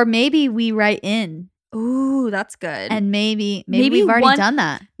 Or maybe we write in. Ooh, that's good. And maybe we've already done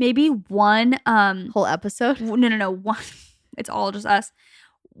that. Maybe one whole episode. No. One. It's all just us.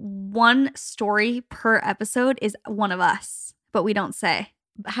 One story per episode is one of us, but we don't say.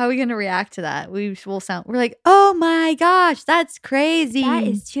 How are we going to react to that? We're like, oh my gosh, that's crazy. That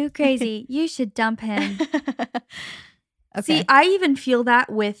is too crazy. You should dump him. Okay. See, I even feel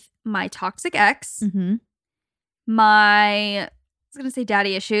that with my toxic ex, Mm-hmm. I was going to say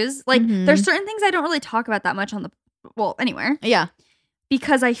daddy issues. Like, Mhm. there's certain things I don't really talk about that much anywhere. Yeah.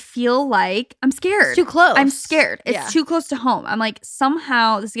 Because I feel like I'm scared. It's too close. I'm scared. It's Yeah. too close to home. I'm like,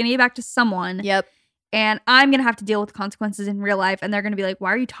 somehow this is going to get back to someone. Yep. And I'm going to have to deal with the consequences in real life. And they're going to be like,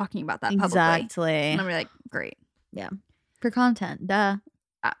 why are you talking about that publicly? Exactly. And I'm going to be like, great. For content. Duh.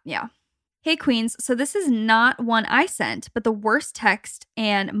 Yeah. Hey, Queens. So this is not one I sent, but the worst text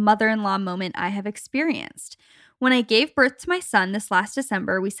and mother-in-law moment I have experienced. When I gave birth to my son this last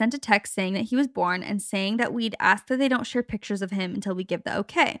December, we sent a text saying that he was born and saying that we'd ask that they don't share pictures of him until we give the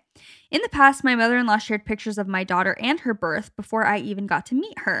okay. In the past, my mother-in-law shared pictures of my daughter and her birth before I even got to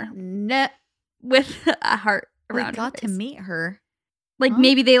meet her. With a heart around her got to face. meet her. Like, Huh?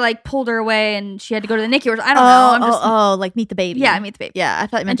 maybe they, like, pulled her away and she had to go to the NICU or I don't know. Like meet the baby. Yeah, meet the baby. Yeah, I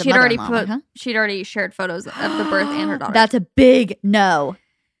thought you meant And the she'd already shared photos of the birth and her daughter. That's a big no.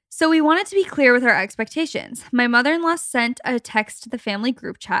 So we wanted to be clear with our expectations. My mother-in-law sent a text to the family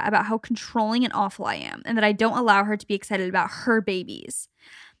group chat about how controlling and awful I am and that I don't allow her to be excited about her babies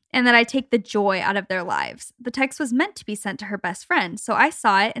and that I take the joy out of their lives. The text was meant to be sent to her best friend, so I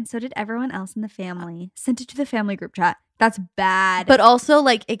saw it and so did everyone else in the family. Sent it to the family group chat. That's bad. But also,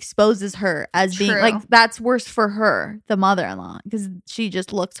 like, exposes her as being, True. like, that's worse for her, the mother-in-law, because she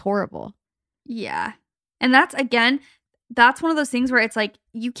just looks horrible. Yeah. And that's one of those things where it's like,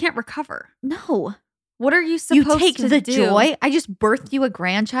 you can't recover. No. What are you supposed to do? You take the joy? I just birthed you a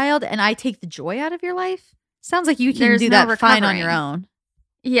grandchild and I take the joy out of your life? Sounds like you can There's do no that fine on recovering. your own.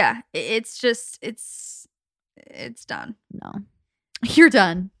 Yeah. It's just, it's done. No. You're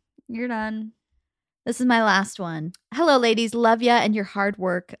done. You're done. This is my last one. Hello, ladies. Love ya and your hard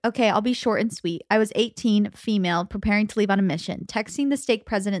work. Okay, I'll be short and sweet. I was 18, female, preparing to leave on a mission, texting the stake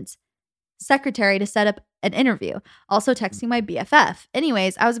president's secretary to set up an interview. Also texting my BFF.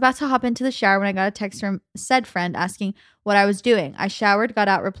 Anyways, I was about to hop into the shower when I got a text from said friend asking what I was doing. I showered, got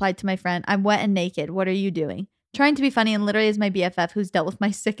out, replied to my friend, I'm wet and naked. What are you doing? Trying to be funny and literally is my BFF who's dealt with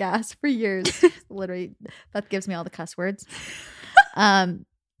my sick ass for years. Literally, Beth gives me all the cuss words.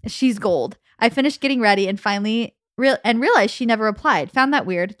 She's gold. I finished getting ready and finally realized she never replied. Found that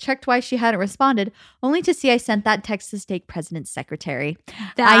weird. Checked why she hadn't responded, only to see I sent that text to stake president's secretary.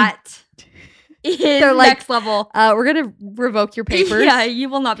 That is They're like, next level. We're going to revoke your papers. Yeah, you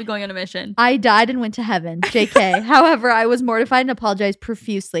will not be going on a mission. I died and went to heaven. JK. However, I was mortified and apologized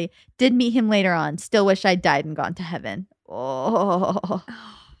profusely. Did meet him later on. Still wish I died and gone to heaven. Oh.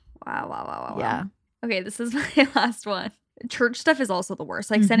 Wow. Yeah. Okay, this is my last one. Church stuff is also the worst.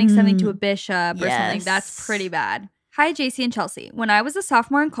 Like sending something to a bishop or something. That's pretty bad. Hi, JC and Chelsea. When I was a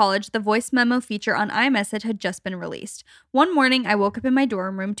sophomore in college, the voice memo feature on iMessage had just been released. One morning, I woke up in my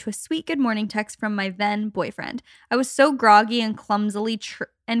dorm room to a sweet good morning text from my then boyfriend. I was so groggy and clumsily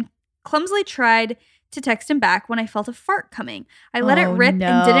tried to text him back when I felt a fart coming. I let it rip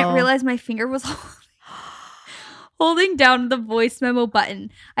and didn't realize my finger was holding down the voice memo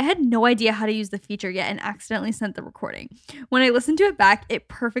button. I had no idea how to use the feature yet and accidentally sent the recording. When I listened to it back, it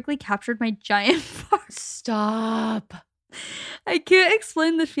perfectly captured my giant fart. Stop. I can't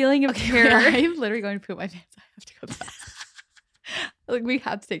explain the feeling of terror. I'm literally going to poop my pants. I have to go back. Like, we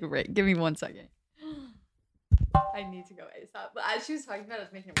have to take a break. Give me 1 second. I need to go ASAP. But as she was talking about it, I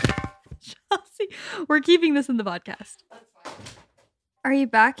was making it work. Chelsea, we're keeping this in the podcast. That's fine. Are you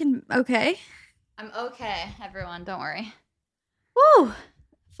back and okay? I'm okay, everyone. Don't worry. Woo!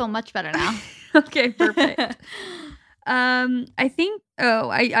 Feel much better now. Okay, perfect. I think.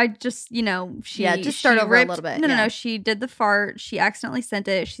 I just just start over a ripped, little bit. No. She did the fart. She accidentally sent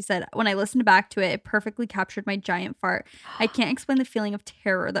it. She said when I listened back to it, it perfectly captured my giant fart. I can't explain the feeling of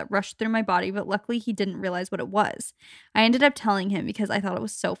terror that rushed through my body, but luckily he didn't realize what it was. I ended up telling him because I thought it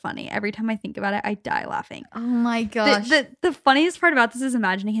was so funny. Every time I think about it, I die laughing. Oh my gosh. The funniest part about this is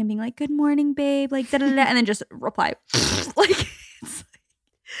imagining him being like, "Good morning, babe," like da da da, and then just reply like it's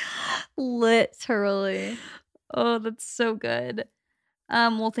literally. Oh, that's so good.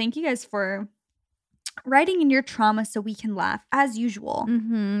 Well, thank you guys for writing in your trauma so we can laugh as usual.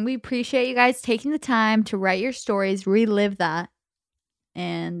 Mm-hmm. We appreciate you guys taking the time to write your stories, relive that,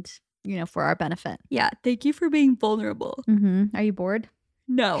 and for our benefit. Yeah, thank you for being vulnerable. Mm-hmm. Are you bored?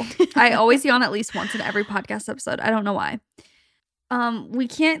 No, I always yawn at least once in every podcast episode. I don't know why. We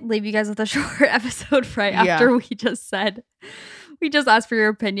can't leave you guys with a short episode right after we just said. We just asked for your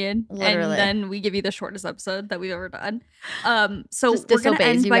opinion, literally, and then we give you the shortest episode that we've ever done. So just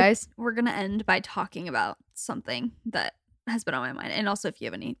we're gonna end by talking about something that has been on my mind, and also if you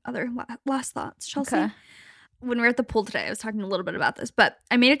have any other last thoughts, Chelsea. Okay. When we were at the pool today, I was talking a little bit about this, but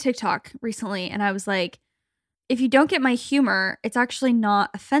I made a TikTok recently, and I was like, if you don't get my humor, it's actually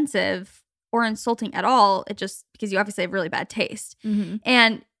not offensive or insulting at all. It just because you obviously have really bad taste,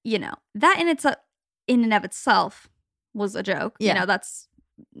 and that in and of itself was a joke. Yeah. That's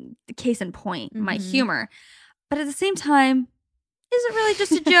the case in point, my humor. But at the same time, is it really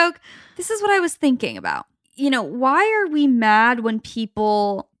just a joke? This is what I was thinking about. Why are we mad when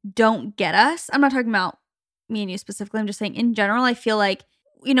people don't get us? I'm not talking about me and you specifically. I'm just saying in general, I feel like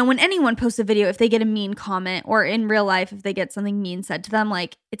you know, when anyone posts a video, if they get a mean comment or in real life, if they get something mean said to them,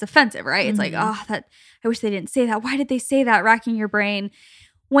 like it's offensive, right? It's like, oh, that I wish they didn't say that. Why did they say that? Racking your brain.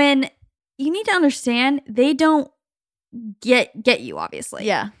 When you need to understand, they don't get you, obviously.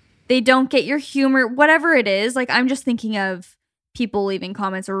 Yeah. They don't get your humor, whatever it is. Like, I'm just thinking of people leaving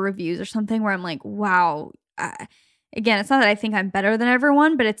comments or reviews or something where I'm like, wow. Again, it's not that I think I'm better than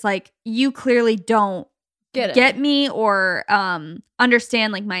everyone, but it's like, you clearly don't get me or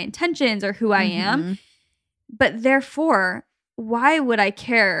understand like my intentions or who I am. But therefore, why would I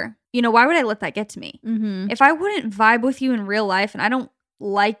care? You know, why would I let that get to me? If I wouldn't vibe with you in real life and I don't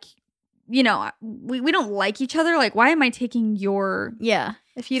like, you know, we don't like each other, like, why am I taking your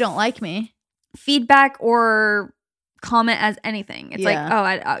if you don't like me, feedback or comment as anything? It's like,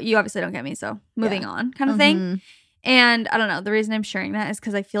 oh, you obviously don't get me, so moving on kind of thing. And I don't know, the reason I'm sharing that is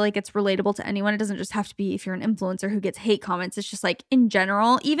because I feel like it's relatable to anyone. It doesn't just have to be if you're an influencer who gets hate comments. It's just like in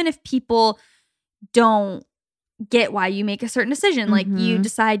general, even if people don't get why you make a certain decision, like you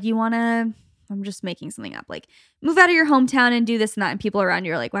decide you want to, I'm just making something up, like move out of your hometown and do this and that, and people around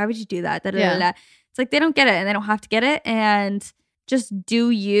you are like, why would you do that? It's like they don't get it and they don't have to get it, and just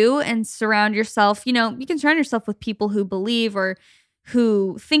do you and surround yourself. You know, you can surround yourself with people who believe or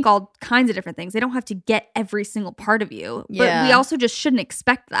who think all kinds of different things. They don't have to get every single part of you, but we also just shouldn't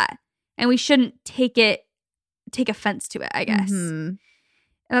expect that, and we shouldn't take offense to it, I guess. And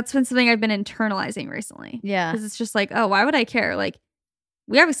that's been something I've been internalizing recently. Because it's just like, oh, why would I care? Like,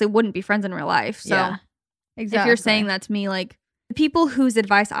 we obviously wouldn't be friends in real life. So if you're saying that to me, like, the people whose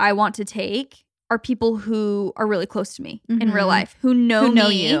advice I want to take are people who are really close to me in real life, who know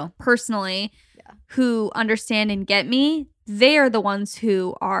me personally, who understand and get me. They are the ones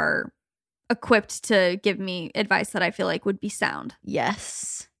who are equipped to give me advice that I feel like would be sound.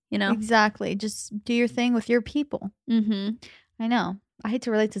 Yes. You know? Exactly. Just do your thing with your people. I know. I hate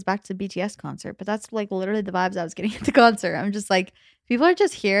to relate this back to the BTS concert, but that's like literally the vibes I was getting at the concert. I'm just like, people are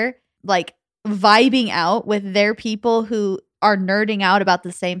just here like vibing out with their people who are nerding out about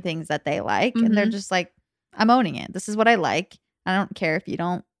the same things that they like. And they're just like, I'm owning it. This is what I like. I don't care if you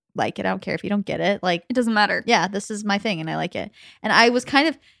don't like it. I don't care if you don't get it. Like, it doesn't matter. Yeah, this is my thing and I like it. And I was kind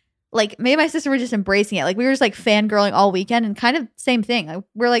of like, me and my sister were just embracing it. Like, we were just like fangirling all weekend, and kind of same thing.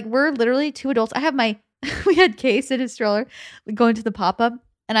 Like, we're literally two adults. I have we had Case in his stroller going to the pop-up,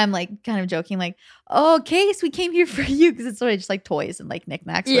 and I'm like kind of joking, like, oh, Case, we came here for you, because it's really just like toys and like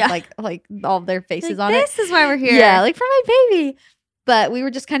knickknacks with like all their faces on it. This is why we're here. Yeah, like for my baby. But we were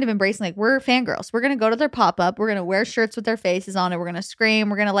just kind of embracing, like, we're fangirls. We're going to go to their pop-up. We're going to wear shirts with their faces on it. We're going to scream.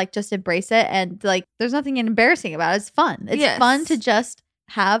 We're going to, like, just embrace it. And, like, there's nothing embarrassing about it. It's fun. It's fun to just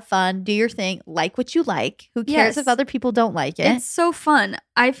have fun, do your thing, like what you like. Who cares if other people don't like it? It's so fun.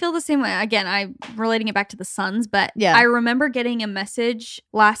 I feel the same way. Again, I'm relating it back to the Suns, but I remember getting a message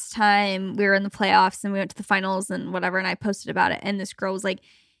last time we were in the playoffs and we went to the finals and whatever, and I posted about it. And this girl was like,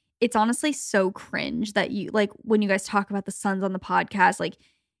 it's honestly so cringe that you, like, when you guys talk about the Suns on the podcast, like,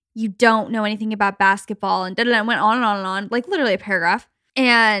 you don't know anything about basketball, and da-da-da, and went on and on and on, like literally a paragraph.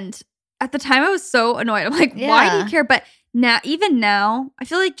 And at the time I was so annoyed. I'm like, why do you care? But even now, I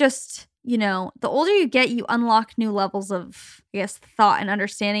feel like just, you know, the older you get, you unlock new levels of, I guess, thought and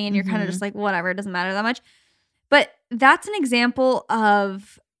understanding, and you're kind of just like, whatever, it doesn't matter that much. But that's an example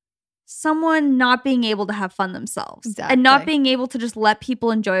of someone not being able to have fun themselves and not being able to just let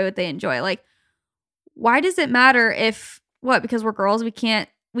people enjoy what they enjoy. Like, why does it matter if, because we're girls, we can't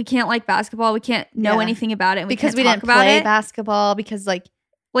like basketball, we can't know anything about it, and because we didn't play basketball, because like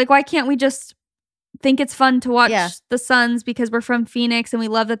why can't we just think it's fun to watch the Suns because we're from Phoenix and we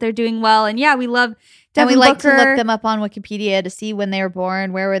love that they're doing well, and we love Devin and we like Booker. to look them up on Wikipedia to see when they were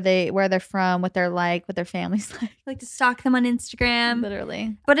born, where they're from, what they're like, what their family's like to stalk them on Instagram,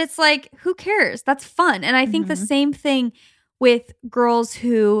 literally. But it's like, who cares? That's fun. And I think the same thing with girls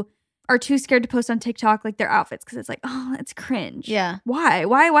who are too scared to post on TikTok like their outfits, because it's like, oh, it's cringe. Yeah. Why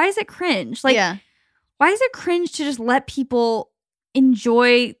is it cringe? Like, why is it cringe to just let people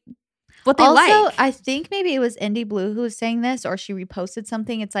enjoy what they like? Also, I think maybe it was Indie Blue who was saying this, or she reposted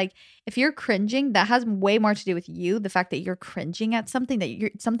something. It's like, if you're cringing, that has way more to do with you. The fact that you're cringing at something,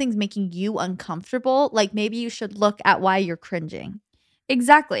 that something's making you uncomfortable. Like, maybe you should look at why you're cringing.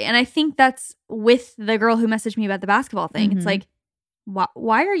 Exactly. And I think that's with the girl who messaged me about the basketball thing. It's like,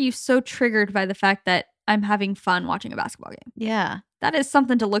 why are you so triggered by the fact that I'm having fun watching a basketball game? Yeah. That is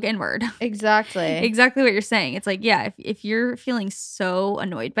something to look inward. Exactly. Exactly what you're saying. It's like, if you're feeling so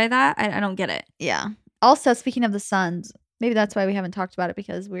annoyed by that, I don't get it. Yeah. Also, speaking of the Suns, maybe that's why we haven't talked about it,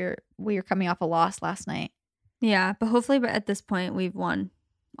 because we were coming off a loss last night. Yeah, but hopefully at this point we've won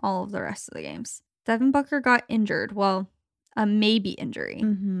all of the rest of the games. Devin Booker got injured. Well, a maybe injury.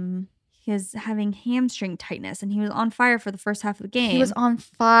 Mm-hmm. He was having hamstring tightness, and he was on fire for the first half of the game. He was on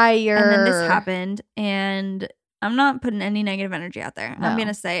fire. And then this happened, and I'm not putting any negative energy out there. No. I'm going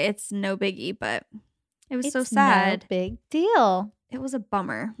to say it's no biggie, but it was so It's sad. No big deal. It was a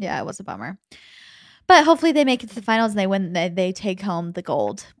bummer. Yeah, it was a bummer. But hopefully they make it to the finals and they win. They take home the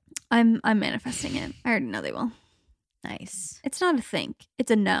gold. I'm manifesting it. I already know they will. Nice. It's not a think. It's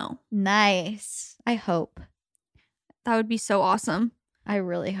a no. Nice. I hope. That would be so awesome. I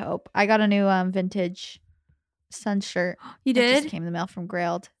really hope. I got a new vintage Sun shirt. You It did? just came in the mail from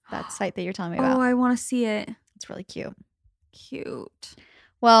Grailed, that site that you're telling me about. Oh, I want to see it. It's really cute. Cute.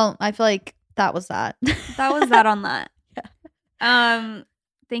 Well, I feel like that was that. That was that on that. Yeah.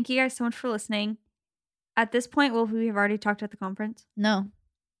 Thank you guys so much for listening. At this point, will we have already talked at the conference? No.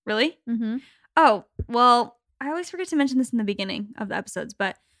 Really? Mm-hmm. Oh, well, I always forget to mention this in the beginning of the episodes,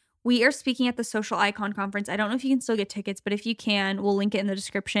 but we are speaking at the Social Icon Conference. I don't know if you can still get tickets, but if you can, we'll link it in the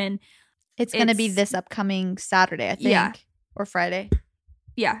description. It's going to be It's- this upcoming Saturday, I think. Yeah. Or Friday.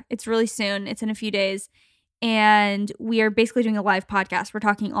 Yeah, it's really soon. It's in a few days. And we are basically doing a live podcast. We're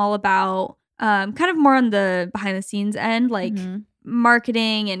talking all about kind of more on the behind the scenes end, like Mhm.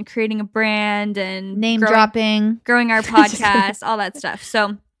 marketing and creating a brand and Name dropping. growing our Just kidding. podcast, all that stuff.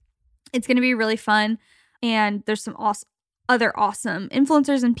 So it's going to be really fun. And there's some other awesome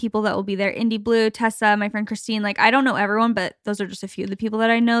influencers and people that will be there. Indie Blue, Tessa, my friend Christine. Like, I don't know everyone, but those are just a few of the people that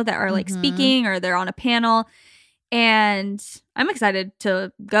I know that are like Mhm. speaking or they're on a panel. And I'm excited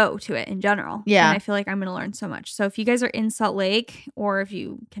to go to it in general. Yeah. And I feel like I'm going to learn so much. So if you guys are in Salt Lake or if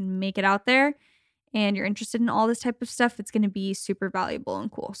you can make it out there and you're interested in all this type of stuff, it's going to be super valuable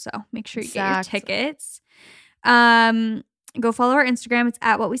and cool. So make sure you get your Exactly. tickets. Go follow our Instagram. It's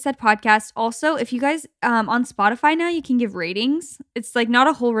at What We Said Podcast. Also, if you guys on Spotify now, you can give ratings. It's like not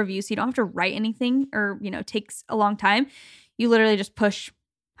a whole review, so you don't have to write anything or, takes a long time. You literally just push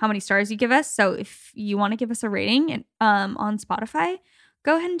how many stars you give us. So if you want to give us a rating on Spotify,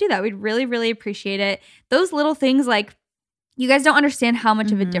 go ahead and do that. We'd really, really appreciate it. Those little things, like, you guys don't understand how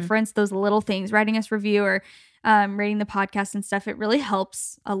much of a Mhm. difference those little things, writing us review or rating the podcast and stuff, it really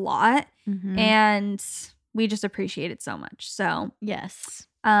helps a lot. Mhm. And we just appreciate it so much. So Yes.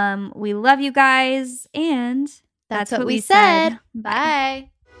 we love you guys, and That's what we said.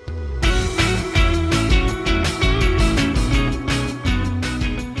 Bye.